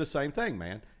it was the same thing,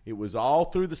 man. It was all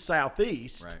through the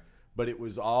Southeast, Right. but it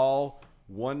was all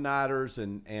one-nighters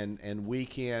and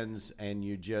weekends, and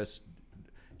you just,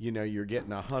 you're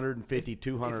getting $150,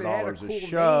 $200 a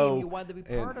show. Name, you wanted to be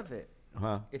part of it.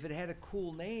 Huh? If it had a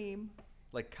cool name,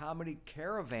 like Comedy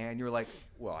Caravan, you're like,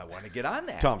 well, I want to get on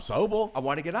that. Tom Sobel. I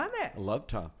want to get on that. I love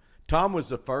Tom. Tom was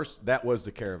the first. That was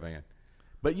the Caravan.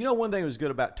 But one thing that was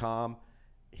good about Tom,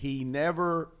 he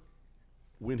never,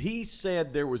 when he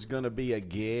said there was going to be a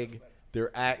gig,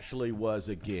 there actually was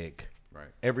a gig. Right.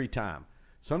 Every time.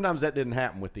 Sometimes that didn't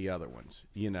happen with the other ones.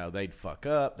 They'd fuck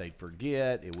up, they'd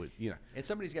forget. It would, And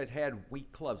some of these guys had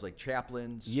week clubs like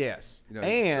Chaplin's. Yes.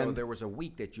 And so there was a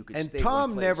week that you could stay And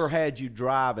Tom one place. never had you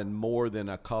driving more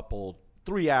than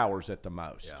 3 hours at the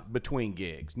most between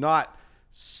gigs. Not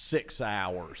 6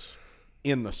 hours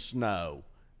in the snow,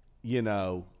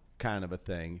 kind of a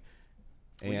thing.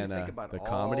 When And you think about the all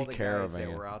Comedy the Caravan. guys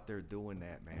that were out there doing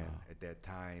that, man, at that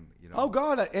time, Oh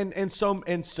God, and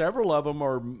several of them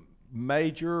are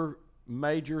major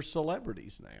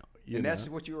celebrities now. And that's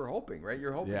what you were hoping, right?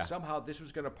 You're hoping Yeah. somehow this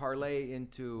was going to parlay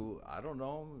into, I don't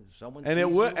know, someone. And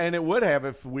it would have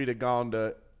if we'd have gone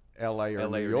to L.A. or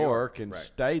LA New or York Right. and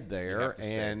stayed there have to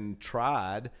stay. and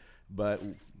tried, but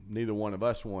neither one of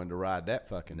us wanted to ride that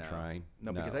fucking No. train.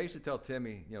 No, because I used to tell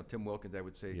Timmy, Tim Wilkins, I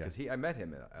would say, because I met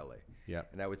him in L.A. Yeah.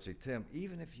 And I would say, Tim,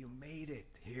 even if you made it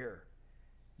here,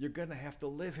 you're going to have to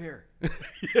live here.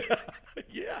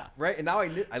 Yeah. Right? And now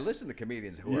I listen to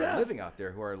comedians who Yeah. are living out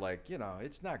there who are like,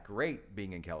 it's not great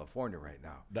being in California right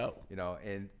now. No.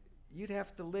 And you'd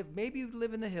have to live, maybe you'd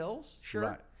live in the hills,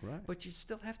 sure. Right. But you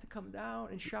still have to come down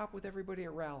and shop with everybody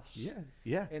at Ralph's.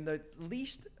 Yeah. And the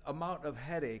least amount of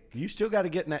headache, You still got to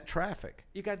get in that traffic.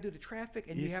 you got to do the traffic,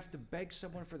 and you have to beg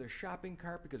someone for their shopping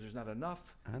cart because there's not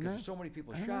enough. I Because know. there's so many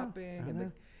people I know. shopping. I And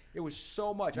know. it was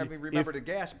so much. I mean, remember the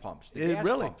gas pumps. The It gas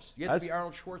really- pumps. You had to be that's-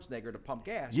 Arnold Schwarzenegger to pump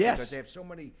gas. Yes. Because they have so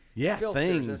many filters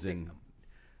things and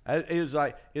it was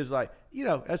like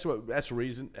that's the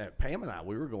reason Pam and I,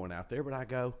 we were going out there, but I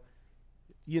go,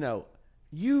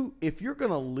 if you're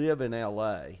going to live in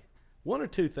L.A., one or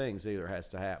two things either has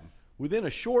to happen within a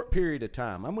short period of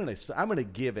time. I'm going to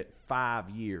give it 5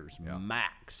 years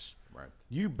max. Right.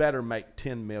 You better make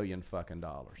 $10 million fucking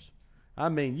dollars. I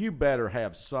mean, you better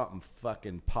have something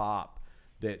fucking pop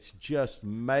that's just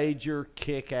major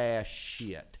kick-ass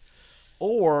shit.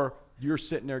 Or you're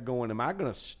sitting there going, am I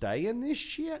going to stay in this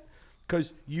shit?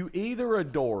 Because you either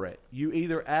adore it, you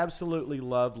either absolutely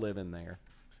love living there,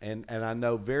 and I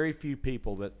know very few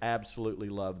people that absolutely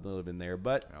love living there,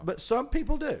 but some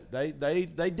people do. They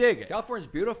dig it. California's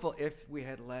beautiful if we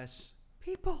had less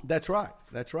people. That's right.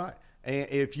 And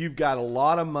if you've got a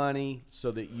lot of money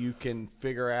so that you can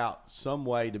figure out some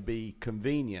way to be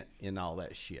convenient in all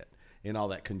that shit, in all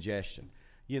that congestion,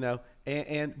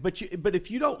 but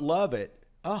if you don't love it,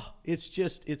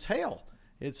 it's hell.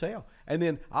 It's hell. And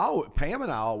then Pam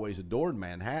and I always adored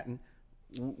Manhattan.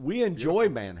 We enjoy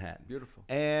Manhattan. Beautiful.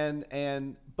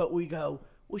 But we go,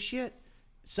 well, shit,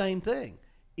 same thing.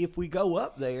 If we go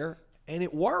up there and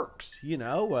it works,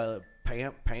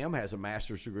 Pam has a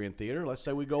master's degree in theater. Let's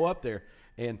say we go up there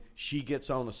and she gets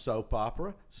on a soap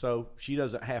opera, so she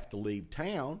doesn't have to leave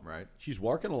town. Right. She's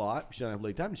working a lot. She doesn't have to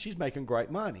leave town. And she's making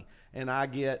great money. And I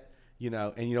get,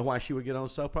 and you know why she would get on a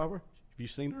soap opera? Have you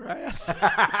seen her ass?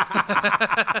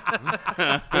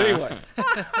 But anyway,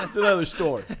 it's another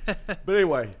story. But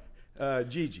anyway,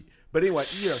 Gigi. But anyway,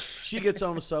 she gets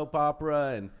on a soap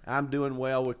opera, and I'm doing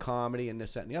well with comedy and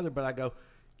this, that, and the other. But I go,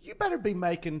 you better be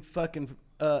making fucking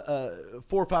 $400,000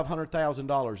 or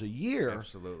 $500,000 a year,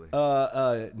 Absolutely.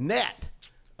 Net.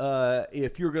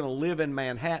 If you're going to live in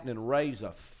Manhattan and raise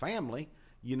a family,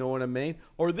 you know what I mean?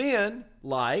 Or then,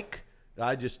 like,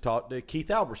 I just talked to Keith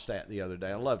Alberstadt the other day.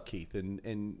 I love Keith,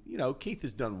 and Keith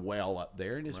has done well up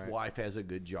there, and his wife has a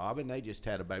good job, and they just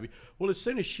had a baby. Well, as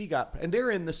soon as she got, and they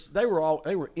were in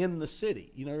the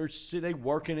city. They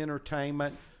work in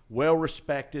entertainment, well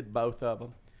respected, both of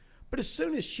them. But as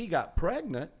soon as she got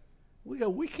pregnant, we go,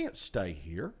 we can't stay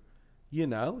here.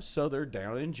 So they're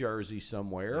down in Jersey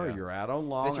somewhere, or you're out on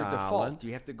Long That's your Island. default.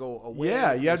 You have to go away.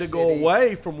 Yeah, from you have the to go city,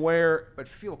 away from where but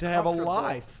feel to have a comfortable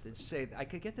life. to say, I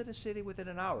could get to the city within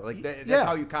an hour. Like that's Yeah.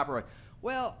 how you compromise.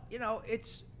 Well,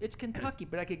 it's Kentucky,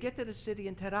 but I could get to the city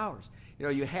in 10 hours.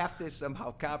 You have to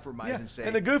somehow compromise and say.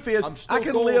 And the goof is, I'm still I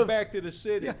can going live back to the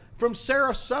city. Yeah, from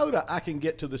Sarasota, I can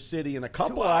get to the city in a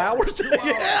couple 2 of hours, hours. 2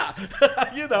 hours.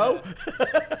 Yeah,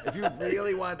 If you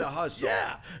really wanted to hustle,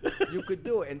 Yeah. you could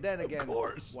do it. And then again,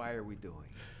 course. why are we doing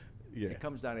it? Yeah. It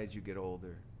comes down as you get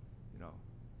older.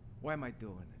 Why am I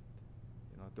doing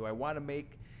it? Do I want to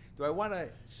make Do I want to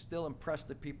still impress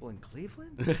the people in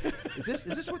Cleveland? Is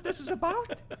this what this is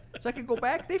about? So I can go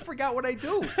back? They forgot what I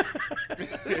do. They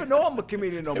don't even know I'm a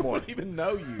comedian no more. They don't even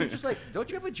know you. They're just like, don't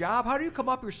you have a job? How do you come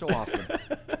up here so often?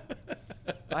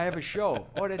 I have a show.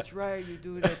 Oh, that's right. You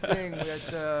do that thing. Is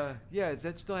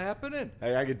that still happening?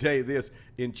 Hey, I can tell you this.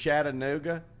 In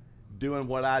Chattanooga, doing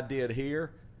what I did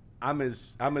here, I'm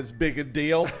as big a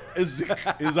deal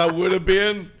as I would have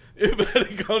been if I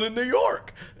had gone to New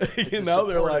York.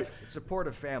 They're like,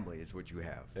 supportive family is what you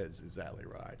have. That's exactly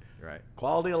right. Right.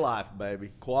 Quality of life,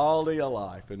 baby. Quality of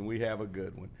life, and we have a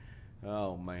good one.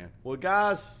 Oh man. Well,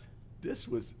 guys,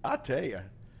 I tell you,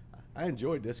 I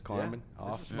enjoyed this, Carmen. Yeah,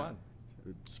 awesome.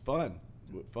 This was fun.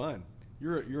 It's fun.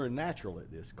 You're a natural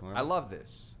at this, Carmen. I love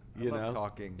this. I love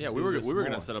talking. Yeah, we were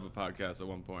going to set up a podcast at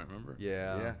one point. Remember?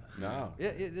 Yeah. No.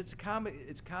 It's comedy.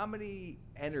 It's comedy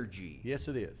energy. Yes,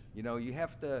 it is. You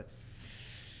have to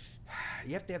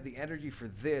have the energy for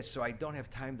this, so I don't have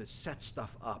time to set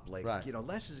stuff up. Like, right.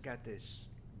 Les has got this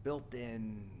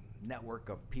built-in network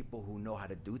of people who know how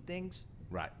to do things.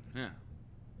 Right. Yeah.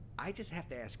 I just have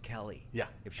to ask Kelly. Yeah.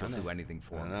 If she'll do anything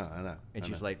for me. I know. And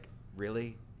she's like,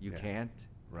 "Really? You can't?"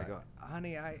 Right. I go,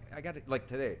 "Honey, I got it." Like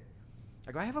today,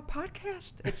 I go, "I have a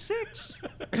podcast at 6."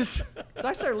 So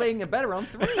I started laying in bed around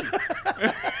 3.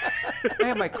 I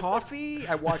had my coffee.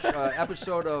 I watched an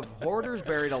episode of Hoarders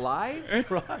Buried Alive.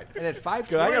 Right. And at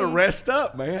 5:30, I got to rest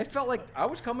up, man. I felt like I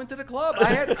was coming to the club.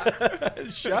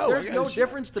 There's no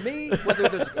difference to me whether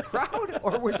there's a crowd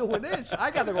or we're doing this.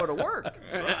 I got to go to work.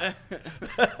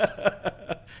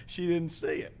 She didn't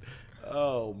see it.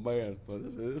 Oh man, but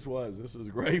this was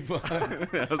great fun.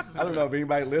 I don't know if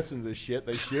anybody listens to this shit.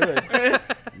 They should.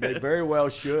 They very well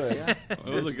should. Yeah. It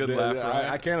was a good laugh. Right?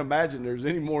 I can't imagine there's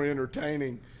any more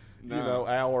entertaining,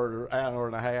 hour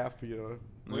and a half. We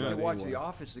can watch The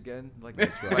Office again. Like my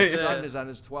son is on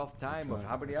his 12th time of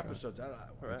how many episodes? I don't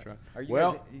know. That's right.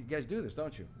 You guys do this,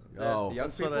 don't you? Oh, the young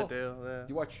that's people? what I do. Yeah. Do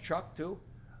you watch Chuck too?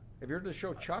 Have you heard of the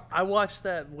show Chuck? I watched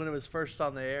that when it was first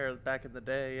on the air back in the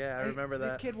day. Yeah, I remember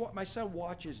that. My son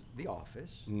watches The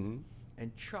Office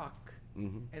and Chuck,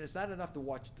 and it's not enough to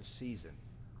watch the season.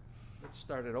 Let's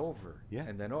start it over. Yeah.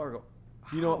 And then go.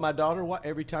 You know what my daughter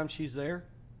every time she's there?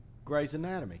 Grey's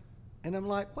Anatomy. And I'm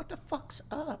like, what the fuck's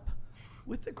up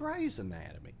with the Grey's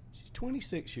Anatomy? She's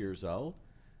 26 years old.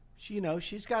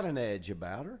 She's got an edge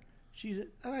about her.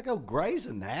 And I go, Grey's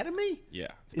Anatomy? Yeah,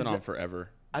 it's been on forever.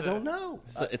 I don't know.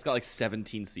 It's got like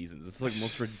 17 seasons. It's like the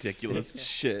most ridiculous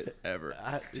shit ever.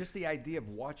 Just the idea of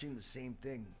watching the same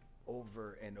thing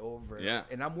over and over. Yeah.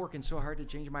 And I'm working so hard to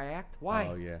change my act. Why?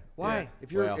 Oh yeah. Why?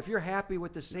 Yeah. If you're happy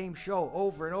with the same show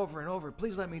over and over and over,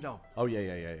 please let me know. Oh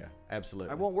yeah.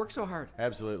 Absolutely. I won't work so hard.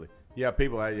 Absolutely. Yeah.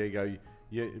 People,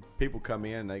 people come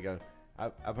in and they go,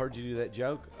 I've heard you do that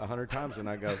joke 100 times, and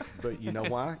I go, but you know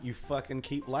why? You fucking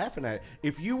keep laughing at it.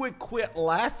 If you would quit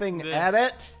laughing at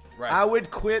it, right. I would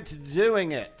quit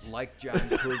doing it. Like John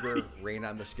Cougar, Rain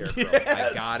on the Scarecrow.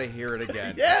 Yes. I gotta hear it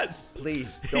again. Yes.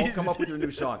 Please, don't come up with your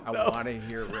new song. I want to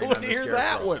hear Rain on the Scarecrow. I want to hear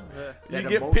that one. That you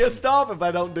get emotion. pissed off if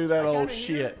I don't do that old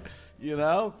shit.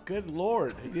 Good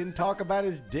Lord. He didn't talk about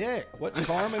his dick. What's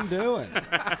Carmen doing?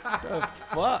 The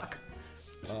fuck?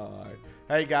 All right.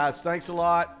 Hey, guys, thanks a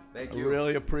lot. Thank you. I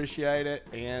really appreciate it.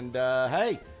 And,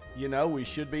 hey, we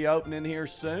should be opening here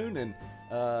soon. And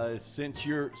since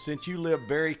you live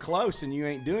very close and you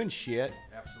ain't doing shit.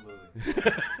 Absolutely.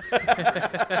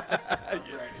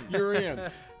 You're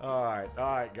in. All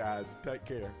right, guys. Take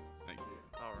care.